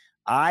image.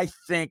 I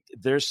think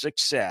their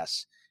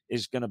success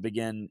is going to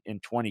begin in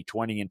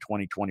 2020 and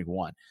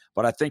 2021.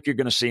 But I think you're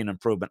going to see an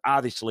improvement,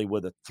 obviously,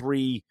 with the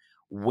 3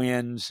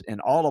 wins,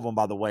 and all of them,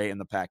 by the way, in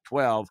the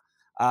Pac-12.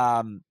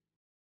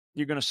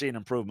 You're going to see an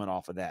improvement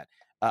off of that.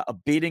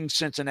 Beating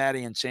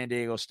Cincinnati and San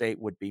Diego State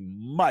would be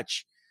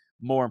much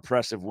more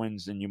impressive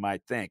wins than you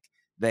might think.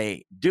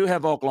 They do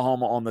have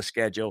Oklahoma on the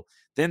schedule.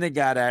 Then they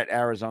got at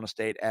Arizona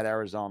State, at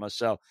Arizona.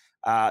 So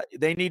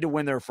they need to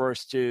win their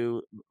first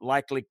 2,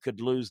 likely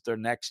could lose their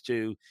next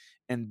 2.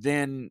 And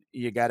then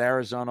you got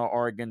Arizona,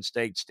 Oregon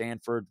State,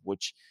 Stanford,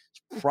 which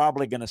is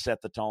probably going to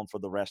set the tone for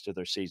the rest of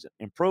their season.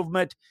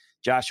 Improvement.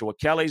 Joshua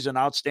Kelly's an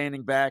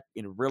outstanding back,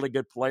 really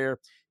good player.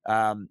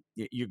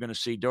 You're going to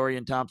see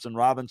Dorian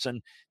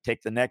Thompson-Robinson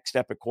take the next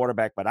step at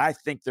quarterback, but I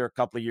think they're a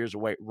couple of years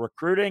away.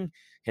 Recruiting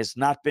has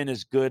not been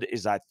as good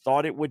as I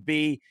thought it would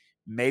be.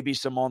 Maybe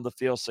some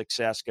on-the-field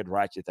success could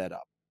ratchet that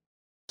up.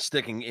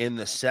 Sticking in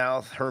the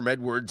South, Herm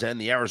Edwards and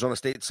the Arizona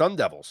State Sun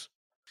Devils.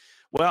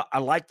 Well, I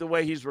like the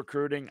way he's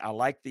recruiting. I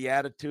like the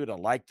attitude. I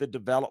like the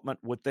development.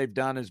 What they've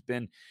done has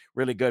been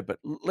really good, but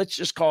let's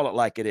just call it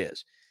like it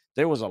is.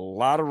 There was a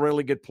lot of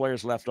really good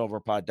players left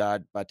over by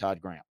Todd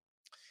Graham.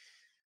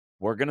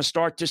 We're going to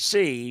start to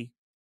see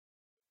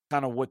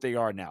kind of what they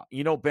are now.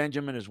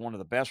 Benjamin is one of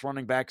the best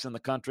running backs in the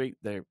country.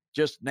 They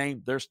just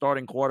named their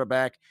starting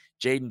quarterback,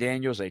 Jaden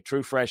Daniels, a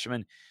true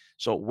freshman.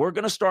 So we're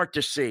going to start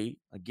to see,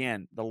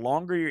 again, the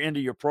longer you're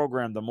into your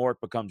program, the more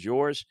it becomes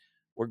yours.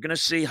 We're going to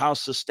see how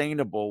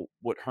sustainable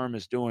what Herm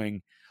is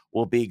doing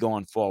will be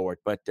going forward.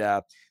 But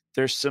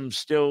there's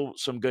still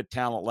some good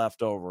talent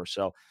left over.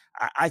 So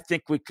I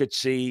think we could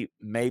see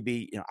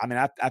maybe,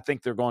 I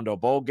think they're going to a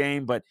bowl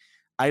game, but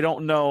I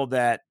don't know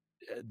that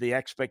the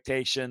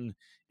expectation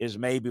is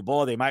maybe,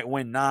 they might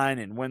win 9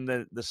 and win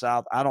the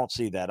South. I don't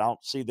see that. I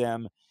don't see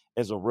them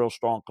as a real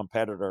strong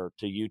competitor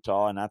to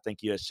Utah, and I think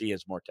USC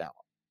has more talent.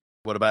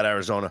 What about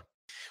Arizona?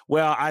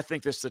 Well, I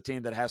think this is a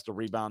team that has to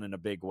rebound in a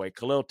big way.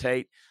 Khalil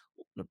Tate,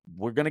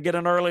 we're going to get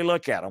an early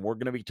look at them. We're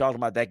going to be talking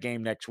about that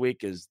game next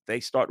week as they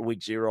start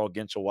week 0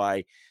 against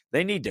Hawaii.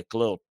 They need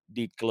Khalil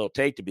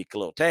Tate to be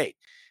Khalil Tate,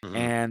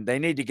 and they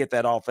need to get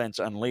that offense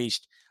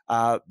unleashed.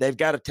 They've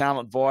got a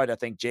talent void. I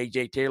think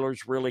J.J.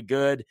 Taylor's really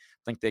good.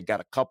 I think they've got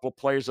a couple of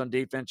players on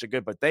defense are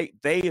good, but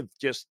they have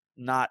just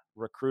not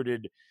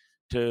recruited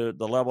to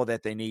the level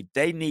that they need.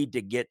 They need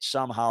to get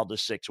somehow to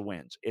 6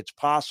 wins. It's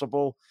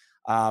possible.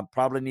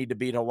 Probably need to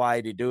beat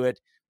Hawaii to do it,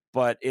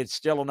 but it's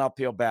still an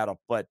uphill battle.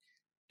 But,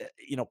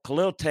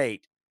 Khalil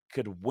Tate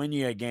could win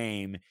you a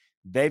game.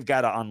 They've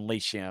got to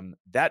unleash him.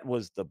 That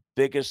was the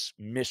biggest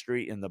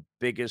mystery and the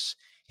biggest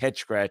head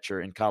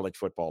scratcher in college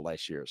football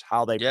last year is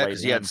how they played him. Yeah,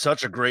 because he had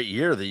such a great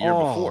year the year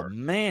before. Oh,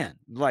 man.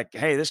 Like,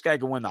 hey, this guy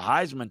can win the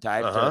Heisman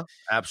type.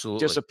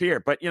 Absolutely.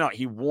 Disappear. But,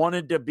 he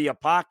wanted to be a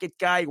pocket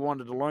guy. He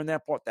wanted to learn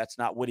that part. That's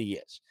not what he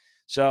is.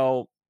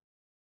 So,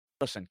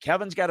 listen,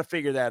 Kevin's got to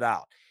figure that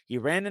out. He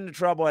ran into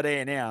trouble at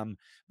A&M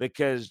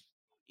because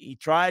he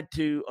tried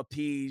to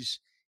appease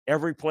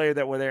every player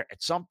that were there.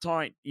 At some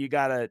point, you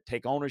got to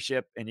take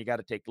ownership and you got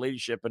to take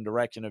leadership and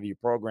direction of your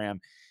program.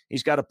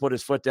 He's got to put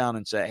his foot down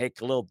and say, hey,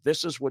 Khalil,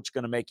 this is what's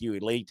going to make you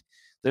elite.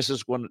 This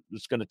is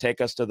what's going to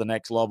take us to the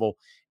next level.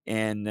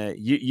 And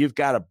you've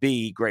got to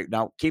be great.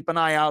 Now, keep an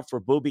eye out for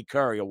Booby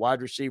Curry, a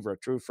wide receiver, a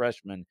true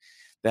freshman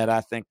that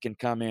I think can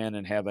come in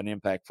and have an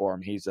impact for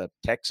him. He's a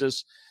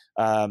Texas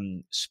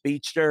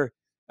speedster.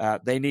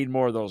 They need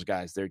more of those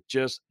guys. They're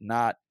just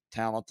not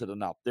talented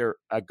enough. They're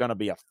going to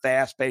be a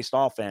fast-paced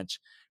offense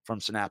from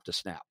snap to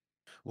snap.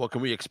 What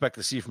can we expect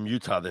to see from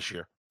Utah this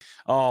year?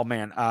 Oh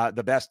man,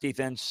 the best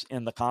defense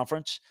in the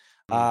conference.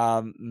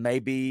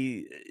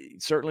 Maybe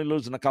certainly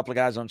losing a couple of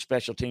guys on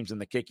special teams in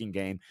the kicking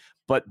game,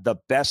 but the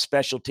best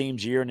special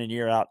teams year in and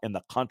year out in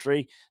the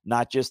country,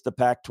 not just the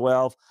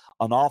Pac-12.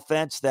 An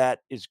offense that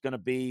is going to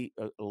be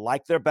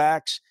like their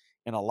backs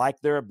and like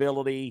their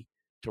ability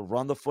to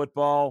run the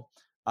football.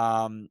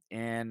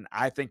 And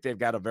I think they've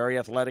got a very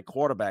athletic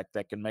quarterback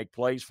that can make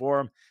plays for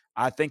them.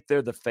 I think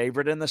they're the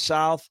favorite in the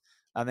South.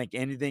 I think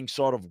anything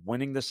sort of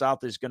winning the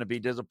South is going to be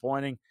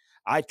disappointing.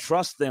 I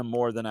trust them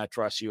more than I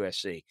trust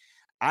USC.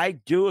 I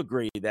do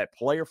agree that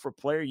player for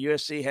player,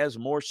 USC has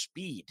more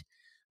speed,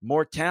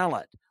 more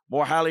talent,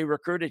 more highly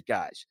recruited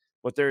guys.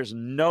 But there's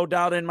no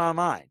doubt in my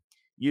mind,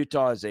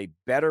 Utah is a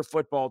better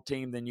football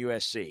team than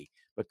USC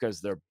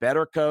because they're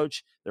better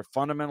coached, they're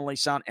fundamentally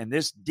sound, and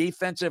this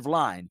defensive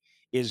line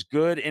is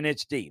good and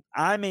it's deep.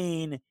 I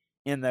mean,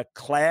 in the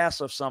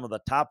class of some of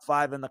the top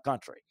 5 in the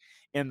country,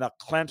 in the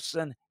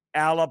Clemson,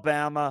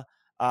 Alabama,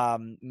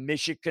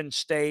 Michigan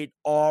State,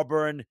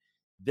 Auburn,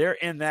 they're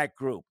in that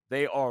group.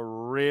 They are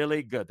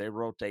really good. They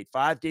rotate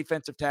 5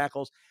 defensive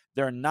tackles.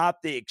 They're not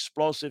the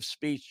explosive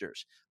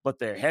speedsters, but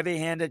they're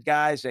heavy-handed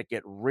guys that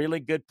get really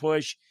good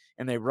push,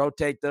 and they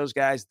rotate those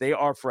guys. They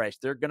are fresh.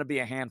 They're going to be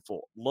a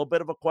handful. A little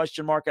bit of a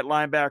question mark at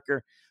linebacker,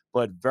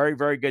 but very,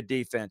 very good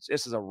defense.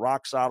 This is a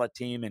rock-solid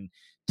team, and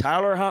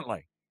Tyler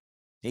Huntley,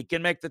 he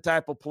can make the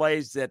type of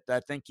plays that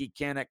I think he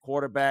can at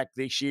quarterback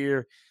this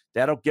year.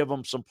 That'll give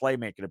them some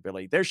playmaking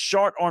ability. They're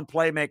short on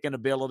playmaking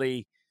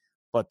ability,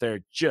 but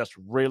they're just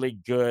really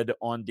good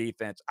on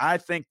defense. I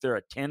think they're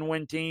a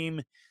 10-win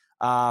team,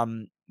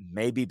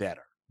 maybe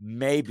better,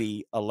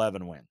 maybe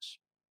 11 wins.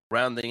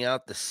 Rounding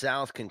out the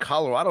South, can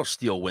Colorado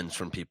steal wins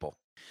from people?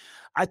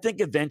 I think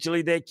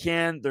eventually they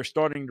can. They're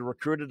starting to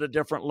recruit at a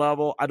different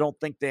level. I don't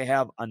think they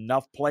have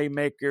enough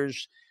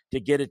playmakers to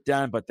get it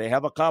done, but they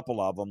have a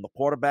couple of them. The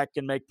quarterback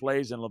can make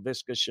plays, and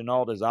Laviska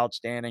Shenault is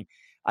outstanding.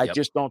 I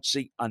just don't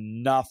see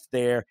enough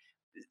there.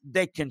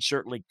 They can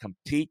certainly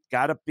compete.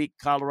 Got to beat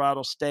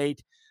Colorado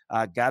State.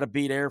 Got to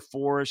beat Air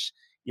Force.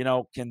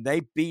 Can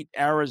they beat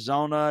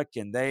Arizona?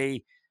 Can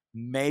they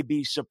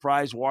maybe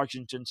surprise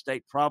Washington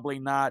State? Probably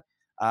not.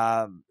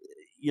 I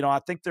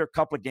think there are a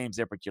couple of games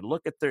there, but you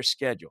look at their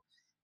schedule.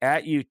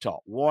 At Utah,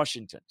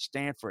 Washington,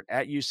 Stanford,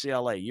 at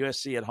UCLA,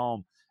 USC at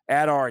home,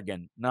 at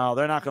Oregon. No,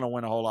 they're not going to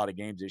win a whole lot of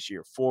games this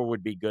year. 4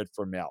 would be good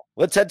for Mel.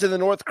 Let's head to the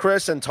North,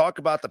 Chris, and talk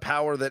about the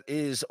power that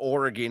is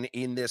Oregon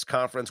in this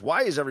conference.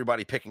 Why is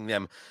everybody picking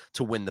them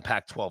to win the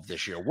Pac-12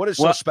 this year? What is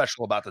so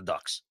special about the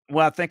Ducks?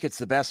 Well, I think it's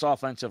the best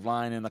offensive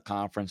line in the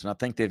conference, and I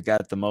think they've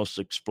got the most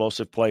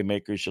explosive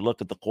playmakers. You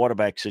look at the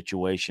quarterback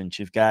situations,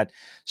 you've got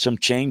some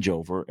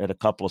changeover at a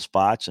couple of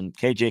spots, and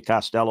KJ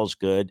Costello's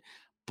good,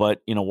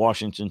 but,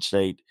 Washington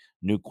State,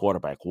 new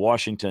quarterback.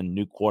 Washington,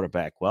 new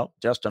quarterback. Well,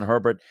 Justin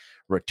Herbert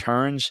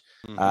returns,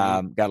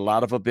 got a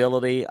lot of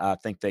ability. I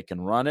think they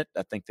can run it.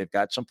 I think they've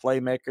got some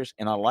playmakers,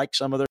 and I like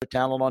some of their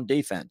talent on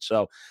defense.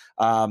 So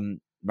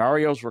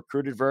Mario's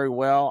recruited very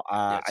well.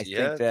 I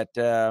think that,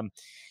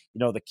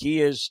 the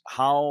key is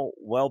how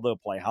well they'll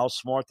play, how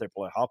smart they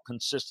play, how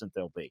consistent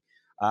they'll be.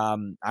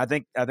 I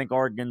think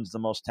Oregon's the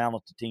most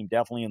talented team,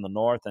 definitely in the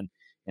North, and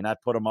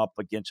I'd put them up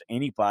against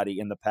anybody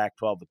in the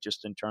Pac-12, but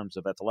just in terms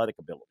of athletic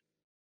ability.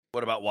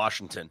 What about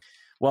Washington?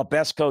 Well,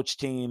 best coach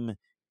team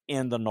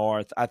in the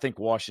North. I think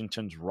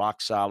Washington's rock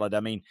solid. I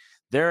mean,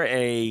 they're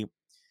a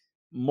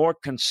more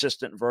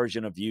consistent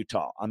version of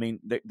Utah. I mean,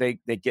 they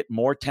get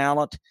more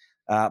talent,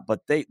 but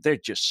they're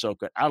just so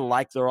good. I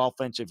like their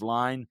offensive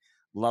line.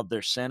 Love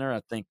their center.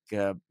 I think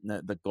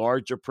the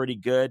guards are pretty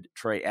good.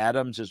 Trey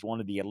Adams is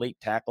one of the elite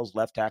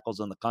left tackles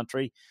in the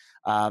country.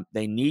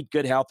 They need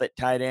good health at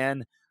tight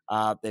end.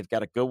 They've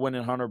got a good one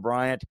in Hunter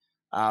Bryant.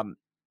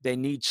 They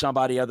need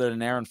somebody other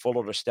than Aaron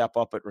Fuller to step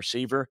up at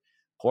receiver.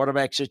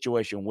 Quarterback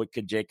situation, what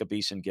could Jacob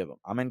Eason give him?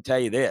 I'm going to tell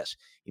you this.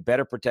 He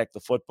better protect the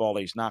football.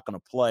 He's not going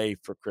to play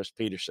for Chris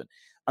Peterson.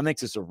 I think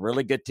this is a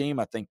really good team.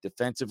 I think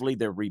defensively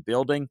they're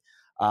rebuilding.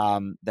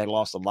 They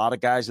lost a lot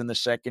of guys in the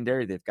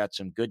secondary. They've got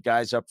some good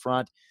guys up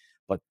front,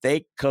 but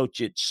they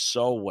coach it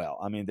so well.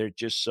 I mean, they're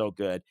just so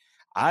good.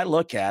 I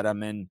look at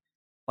them and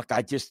look,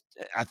 I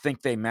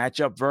think they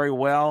match up very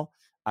well.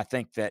 I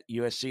think that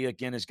USC,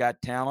 again, has got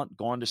talent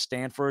going to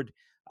Stanford.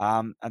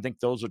 I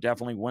think those are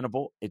definitely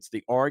winnable. It's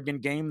the Oregon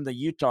game, the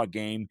Utah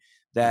game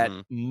that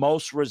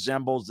most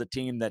resembles the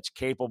team that's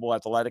capable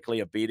athletically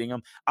of beating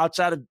them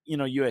outside of,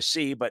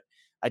 USC. But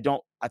I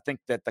think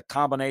that the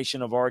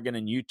combination of Oregon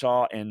and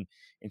Utah and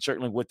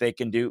certainly what they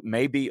can do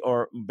maybe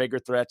are bigger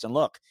threats. And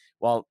look,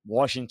 while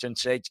Washington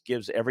State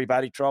gives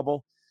everybody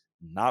trouble,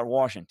 not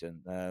Washington.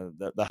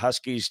 The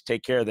Huskies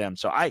take care of them.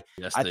 So I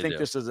think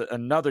this is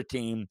another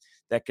team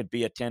that could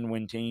be a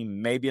 10-win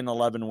team, maybe an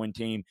 11-win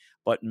team,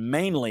 but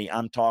mainly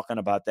I'm talking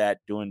about that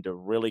doing the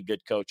really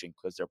good coaching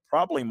because they're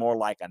probably more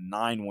like a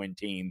 9-win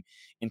team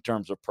in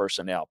terms of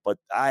personnel. But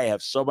I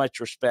have so much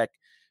respect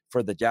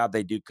for the job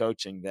they do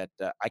coaching that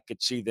I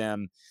could see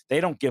them. They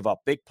don't give up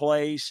big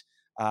plays.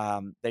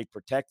 They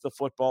protect the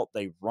football.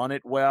 They run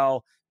it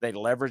well. They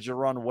leverage the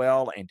run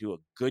well and do a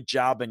good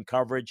job in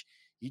coverage.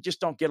 You just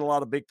don't get a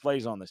lot of big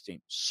plays on this team.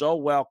 So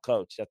well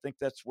coached. I think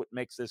that's what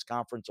makes this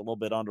conference a little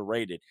bit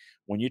underrated.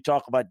 When you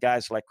talk about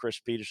guys like Chris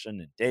Peterson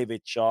and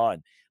David Shaw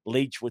and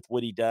Leach with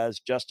what he does,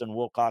 Justin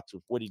Wilcox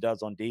with what he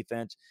does on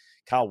defense,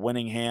 Kyle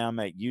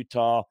Winningham at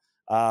Utah,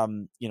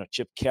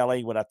 Chip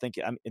Kelly,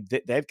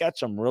 they've got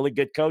some really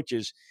good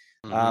coaches.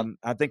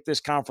 I think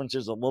this conference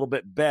is a little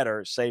bit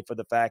better, save for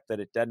the fact that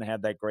it doesn't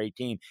have that great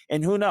team.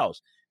 And who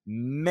knows?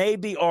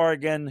 Maybe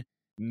Oregon,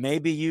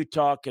 maybe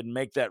Utah can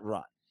make that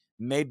run.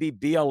 Maybe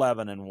be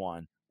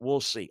 11-1.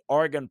 We'll see.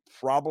 Oregon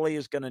probably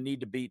is going to need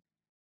to beat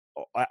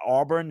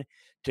Auburn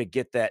to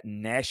get that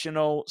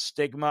national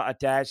stigma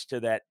attached to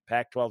that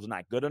Pac-12 is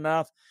not good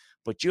enough.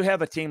 But you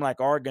have a team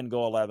like Oregon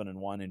go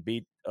 11-1 and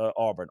beat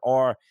Auburn,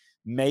 or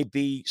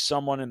maybe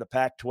someone in the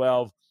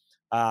Pac-12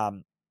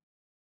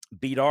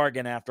 beat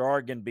Oregon after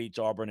Oregon beats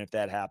Auburn. If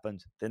that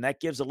happens, then that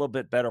gives a little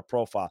bit better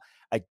profile.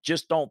 I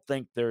just don't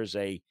think there's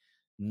a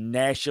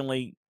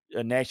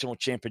national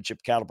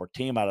championship caliber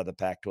team out of the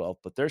Pac-12,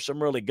 but there's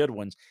some really good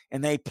ones,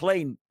 and they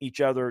play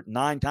each other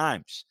 9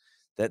 times.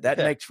 That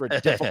makes for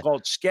a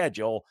difficult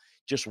schedule,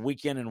 just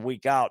week in and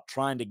week out,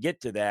 trying to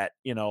get to that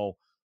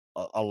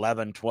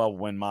 11-12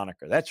 win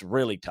moniker. That's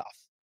really tough.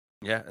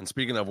 Yeah, and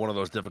speaking of one of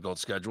those difficult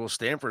schedules,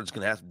 Stanford's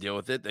going to have to deal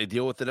with it. They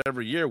deal with it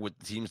every year with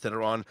the teams that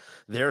are on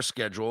their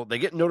schedule. They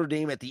get Notre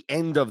Dame at the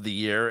end of the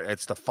year.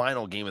 It's the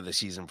final game of the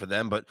season for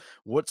them. But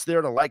what's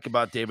there to like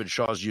about David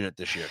Shaw's unit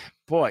this year?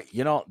 Boy,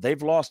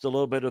 they've lost a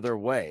little bit of their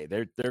way.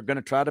 They're going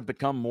to try to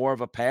become more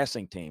of a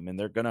passing team, and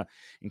they're going to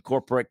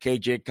incorporate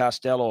KJ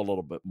Costello a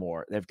little bit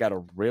more. They've got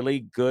a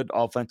really good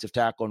offensive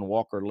tackle in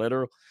Walker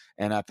Little,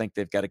 and I think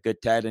they've got a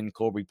good tight end in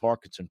Colby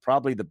Parkinson,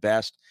 probably the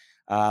best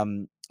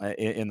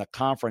in the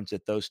conference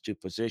at those two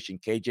positions.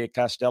 KJ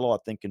Costello, I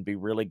think, can be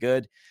really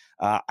good.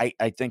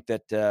 I think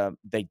that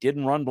they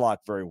didn't run block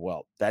very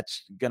well.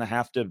 That's going to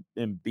have to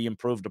be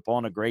improved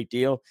upon a great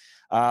deal.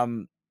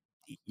 The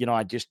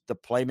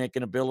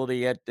playmaking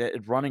ability at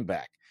running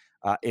back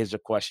is a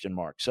question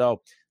mark.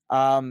 So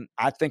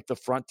I think the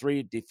front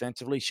three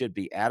defensively should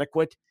be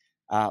adequate.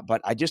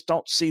 But I just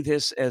don't see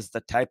this as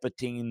the type of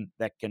team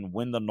that can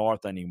win the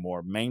North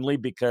anymore, mainly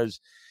because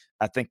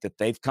I think that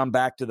they've come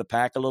back to the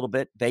pack a little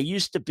bit. They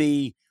used to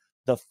be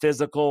the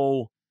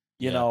physical,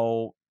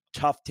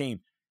 tough team.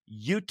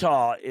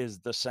 Utah is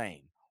the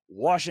same.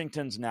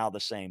 Washington's now the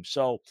same.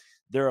 So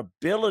their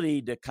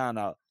ability to kind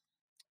of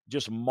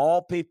just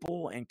maul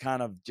people and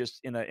kind of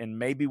just in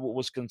maybe what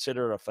was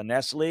considered a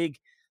finesse league,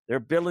 their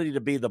ability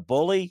to be the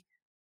bully,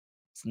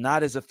 it's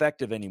not as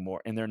effective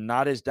anymore, and they're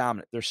not as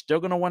dominant. They're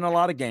still going to win a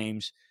lot of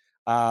games.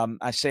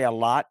 I say a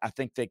lot. I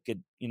think they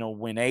could,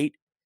 win 8.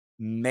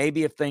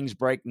 Maybe if things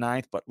break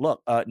 9th, but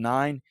look,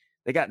 9,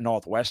 they got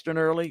Northwestern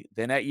early,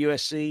 then at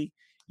USC,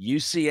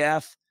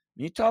 UCF.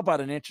 You talk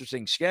about an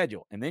interesting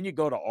schedule. And then you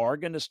go to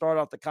Oregon to start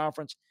off the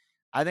conference.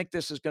 I think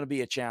this is going to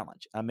be a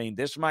challenge. I mean,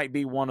 this might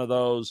be one of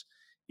those,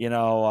 they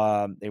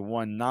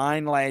won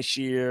 9 last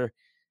year. It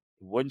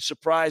wouldn't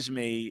surprise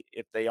me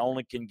if they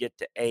only can get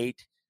to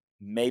 8,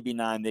 maybe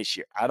 9 this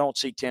year. I don't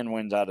see 10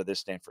 wins out of this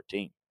Stanford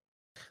team.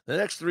 The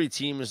next 3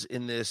 teams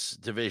in this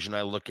division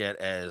I look at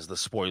as the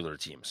spoiler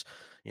teams.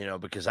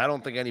 Because I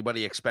don't think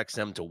anybody expects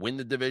them to win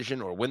the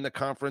division or win the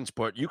conference,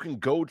 but you can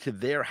go to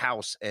their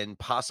house and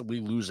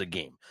possibly lose a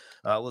game.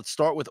 Let's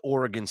start with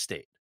Oregon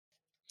State.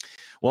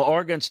 Well,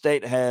 Oregon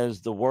State has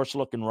the worst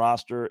looking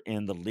roster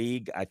in the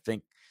league. I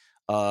think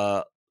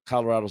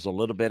Colorado's a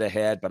little bit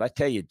ahead, but I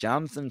tell you,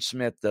 Jonathan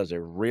Smith does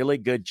a really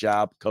good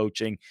job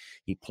coaching.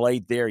 He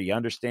played there. He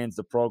understands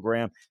the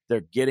program.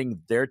 They're getting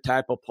their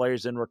type of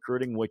players in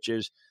recruiting, which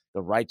is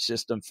the right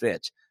system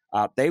fits.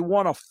 They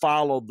want to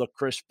follow the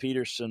Chris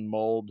Peterson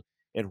mold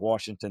in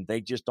Washington. They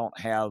just don't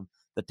have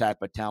the type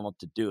of talent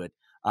to do it.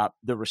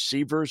 The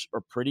receivers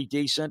are pretty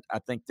decent. I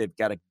think they've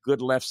got a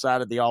good left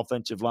side of the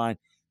offensive line.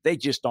 They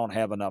just don't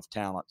have enough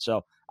talent.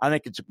 So I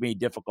think it's going to be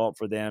difficult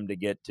for them to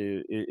get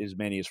to as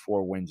many as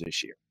 4 wins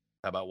this year.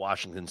 How about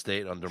Washington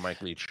State under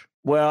Mike Leach?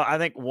 Well, I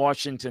think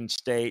Washington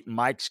State,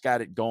 Mike's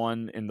got it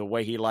going in the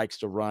way he likes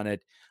to run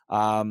it.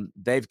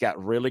 They've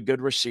got really good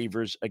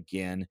receivers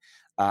again.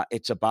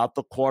 It's about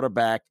the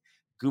quarterback.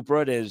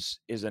 Gubrud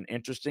is an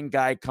interesting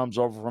guy, comes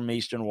over from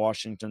Eastern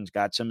Washington's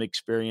got some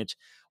experience.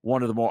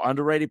 One of the more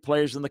underrated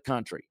players in the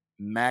country,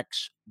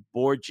 Max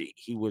Borgi.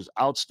 He was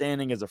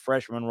outstanding as a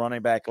freshman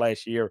running back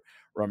last year.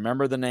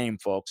 Remember the name,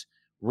 folks.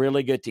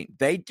 Really good team.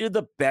 They do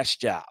the best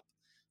job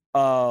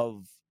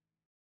of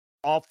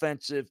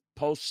offensive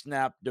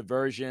post-snap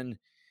diversion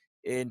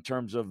in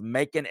terms of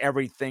making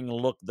everything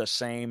look the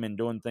same and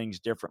doing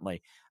things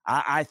differently.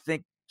 I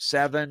think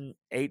 7-8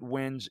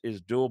 wins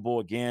is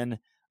doable again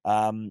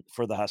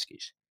for the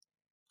Huskies.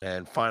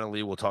 And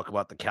finally, we'll talk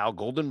about the Cal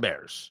Golden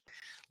Bears.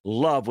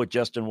 Love what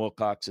Justin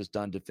Wilcox has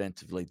done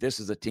defensively. This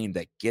is a team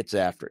that gets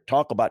after it.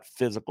 Talk about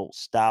physical,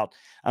 stout.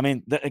 I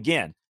mean,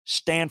 again,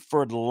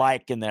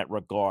 Stanford-like in that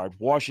regard,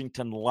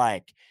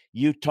 Washington-like,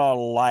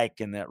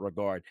 Utah-like in that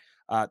regard.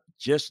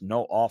 just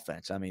no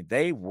offense. I mean,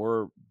 they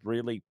were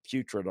really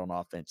putrid on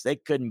offense. They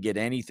couldn't get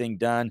anything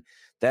done.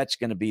 That's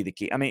going to be the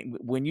key. I mean,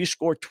 when you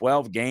score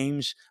 12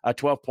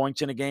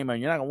 points in a game, I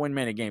mean, you're not going to win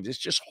many games. It's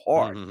just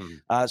hard.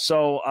 I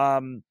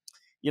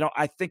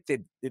think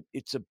that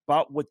it's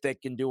about what they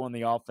can do on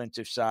the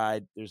offensive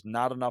side. There's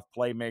not enough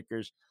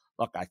playmakers.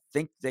 Look, I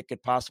think they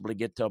could possibly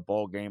get to a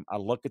bowl game. I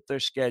look at their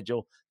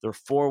schedule. There are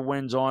 4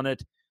 wins on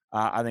it.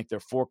 I think there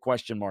are 4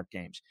 question mark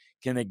games.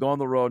 Can they go on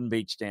the road and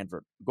beat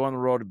Stanford? Go on the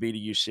road to beat a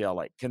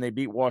UCLA? Can they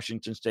beat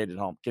Washington State at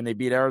home? Can they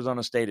beat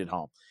Arizona State at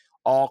home?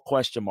 All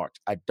question marks.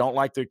 I don't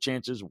like their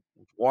chances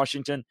with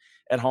Washington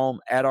at home,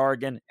 at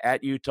Oregon,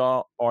 at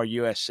Utah, or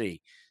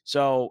USC.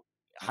 So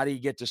how do you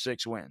get to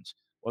 6 wins?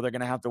 Well, they're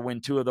going to have to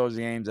win 2 of those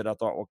games that I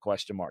thought were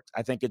question marks.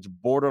 I think it's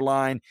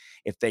borderline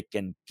if they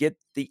can get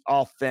the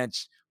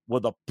offense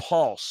with a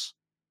pulse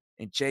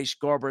and Chase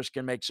Garbers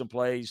can make some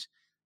plays.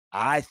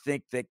 I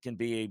think that can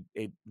be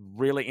a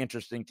really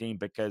interesting team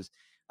because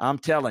I'm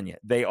telling you,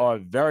 they are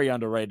very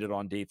underrated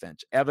on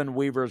defense. Evan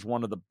Weaver is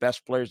one of the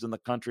best players in the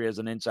country as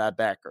an inside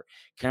backer.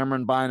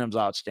 Cameron Bynum's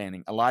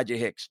outstanding. Elijah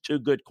Hicks, 2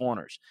 good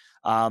corners.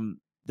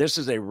 This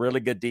is a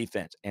really good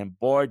defense. And,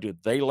 boy, do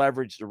they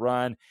leverage the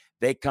run.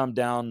 They come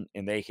down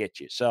and they hit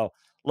you. So,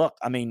 look,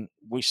 I mean,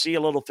 we see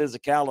a little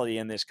physicality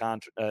in this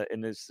conference.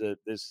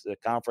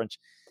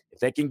 If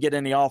they can get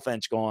any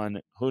offense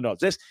going, who knows?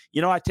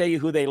 I tell you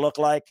who they look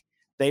like.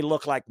 They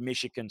look like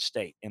Michigan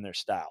State in their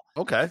style.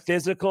 Okay.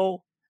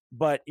 Physical,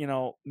 but,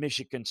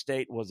 Michigan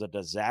State was a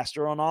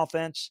disaster on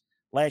offense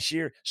last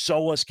year.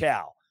 So was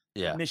Cal.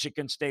 Yeah.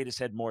 Michigan State has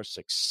had more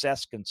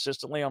success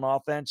consistently on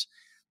offense,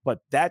 but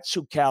that's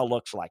who Cal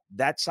looks like.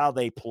 That's how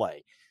they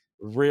play.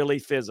 Really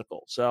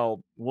physical.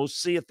 So we'll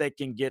see if they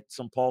can get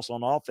some pulse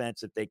on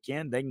offense. If they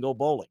can go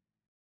bowling.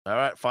 All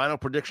right, final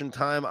prediction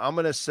time. I'm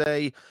going to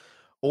say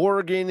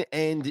Oregon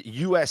and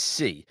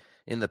USC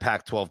in the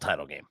Pac-12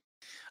 title game.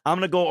 I'm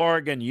going to go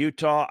Oregon,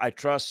 Utah. I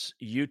trust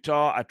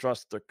Utah. I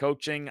trust their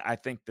coaching. I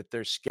think that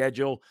their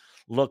schedule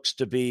looks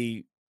to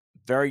be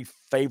very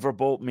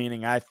favorable,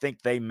 meaning I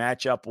think they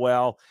match up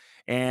well.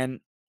 And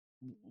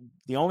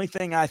the only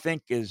thing I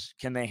think is,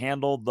 can they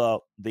handle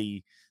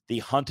the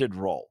hunted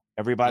role?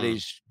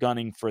 Everybody's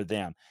gunning for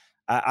them.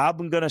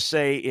 I'm going to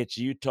say it's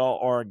Utah,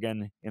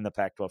 Oregon in the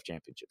Pac-12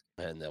 championship.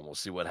 And then we'll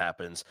see what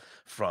happens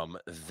from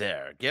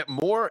there. Get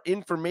more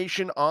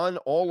information on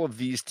all of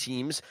these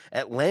teams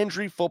at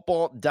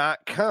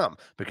LandryFootball.com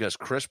because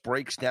Chris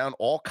breaks down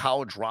all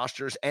college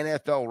rosters,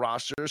 NFL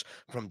rosters,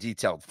 from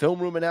detailed film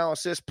room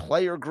analysis,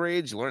 player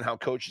grades. You learn how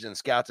coaches and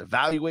scouts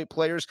evaluate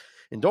players.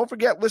 And don't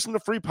forget, listen to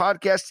free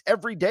podcasts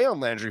every day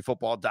on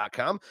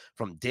LandryFootball.com,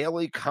 from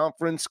daily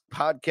conference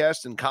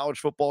podcasts in college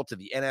football to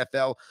the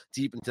NFL,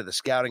 deep into the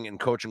scouting and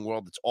coaching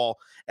world. It's all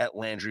at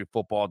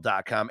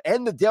LandryFootball.com.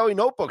 And the daily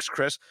notebooks,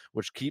 Chris,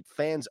 which keep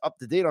fans up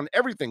to date on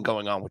everything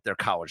going on with their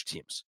college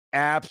teams.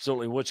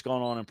 Absolutely. What's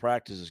going on in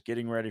practice is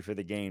getting ready for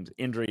the games,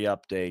 injury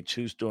updates,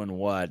 who's doing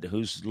what,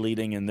 who's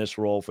leading in this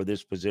role for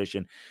this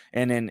position,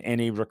 and then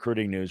any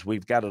recruiting news.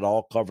 We've got it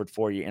all covered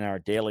for you in our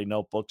daily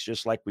notebooks,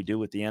 just like we do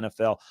with the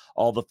NFL,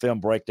 all the film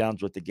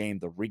breakdowns with the game,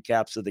 the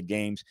recaps of the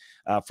games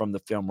from the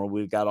film room.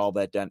 We've got all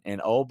that done.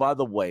 And, oh, by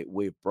the way,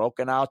 we've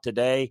broken out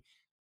today.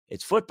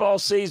 It's football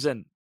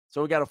season.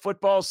 So we got a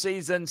football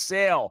season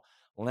sale,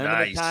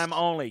 limited time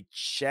only.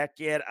 Check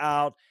it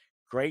out.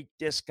 Great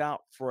discount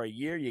for a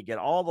year. You get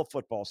all the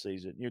football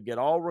season. You get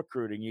all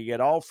recruiting. You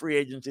get all free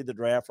agency, the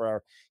draft for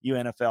our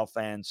UNFL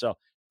fans. So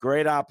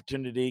great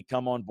opportunity.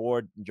 Come on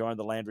board and join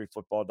the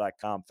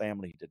LandryFootball.com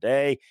family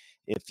today.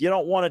 If you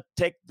don't want to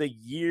take the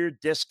year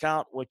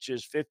discount, which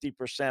is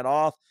 50%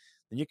 off,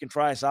 then you can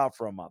try us out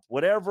for a month.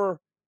 Whatever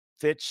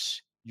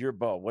fits your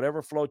boat,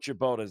 whatever floats your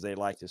boat, as they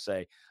like to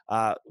say.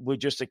 We're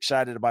just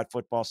excited about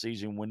football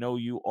season. We know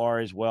you are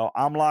as well.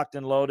 I'm locked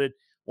and loaded.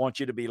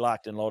 Want you to be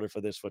locked and loaded for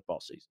this football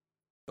season.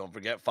 Don't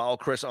forget, follow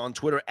Chris on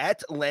Twitter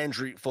at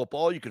Landry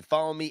Football. You can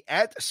follow me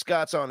at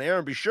Scott's On Air,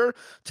 and be sure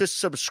to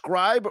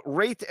subscribe,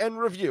 rate, and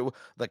review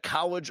the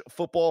College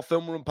Football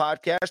Film Room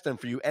podcast. And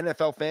for you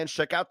NFL fans,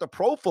 check out the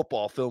Pro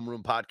Football Film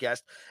Room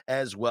podcast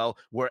as well,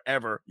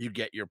 wherever you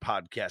get your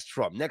podcasts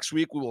from. Next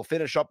week, we will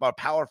finish up our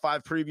Power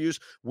 5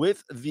 previews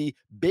with the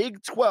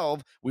Big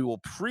 12. We will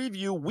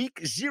preview Week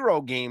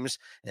 0 games,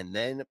 and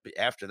then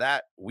after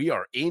that, we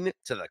are into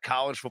the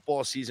college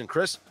football season.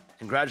 Chris,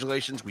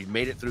 congratulations. We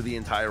made it through the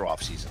entire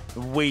offseason.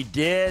 We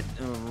did.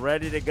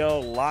 Ready to go.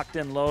 Locked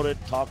and loaded.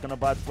 Talking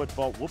about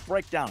football. We'll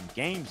break down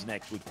games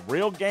next week.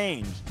 Real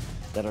games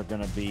that are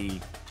going to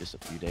be just a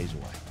few days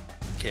away.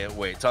 Can't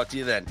wait. Talk to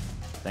you then.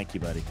 Thank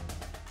you, buddy.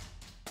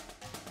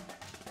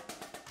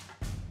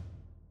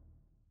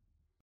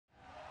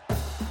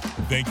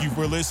 Thank you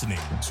for listening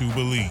to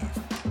Believe.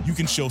 You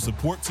can show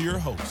support to your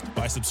host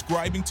by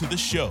subscribing to the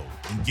show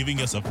and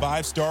giving us a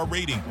 5-star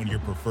rating on your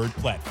preferred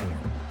platform.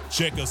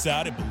 Check us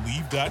out at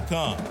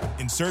Believe.com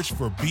and search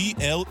for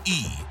BLEAV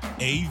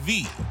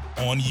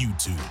on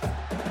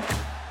YouTube.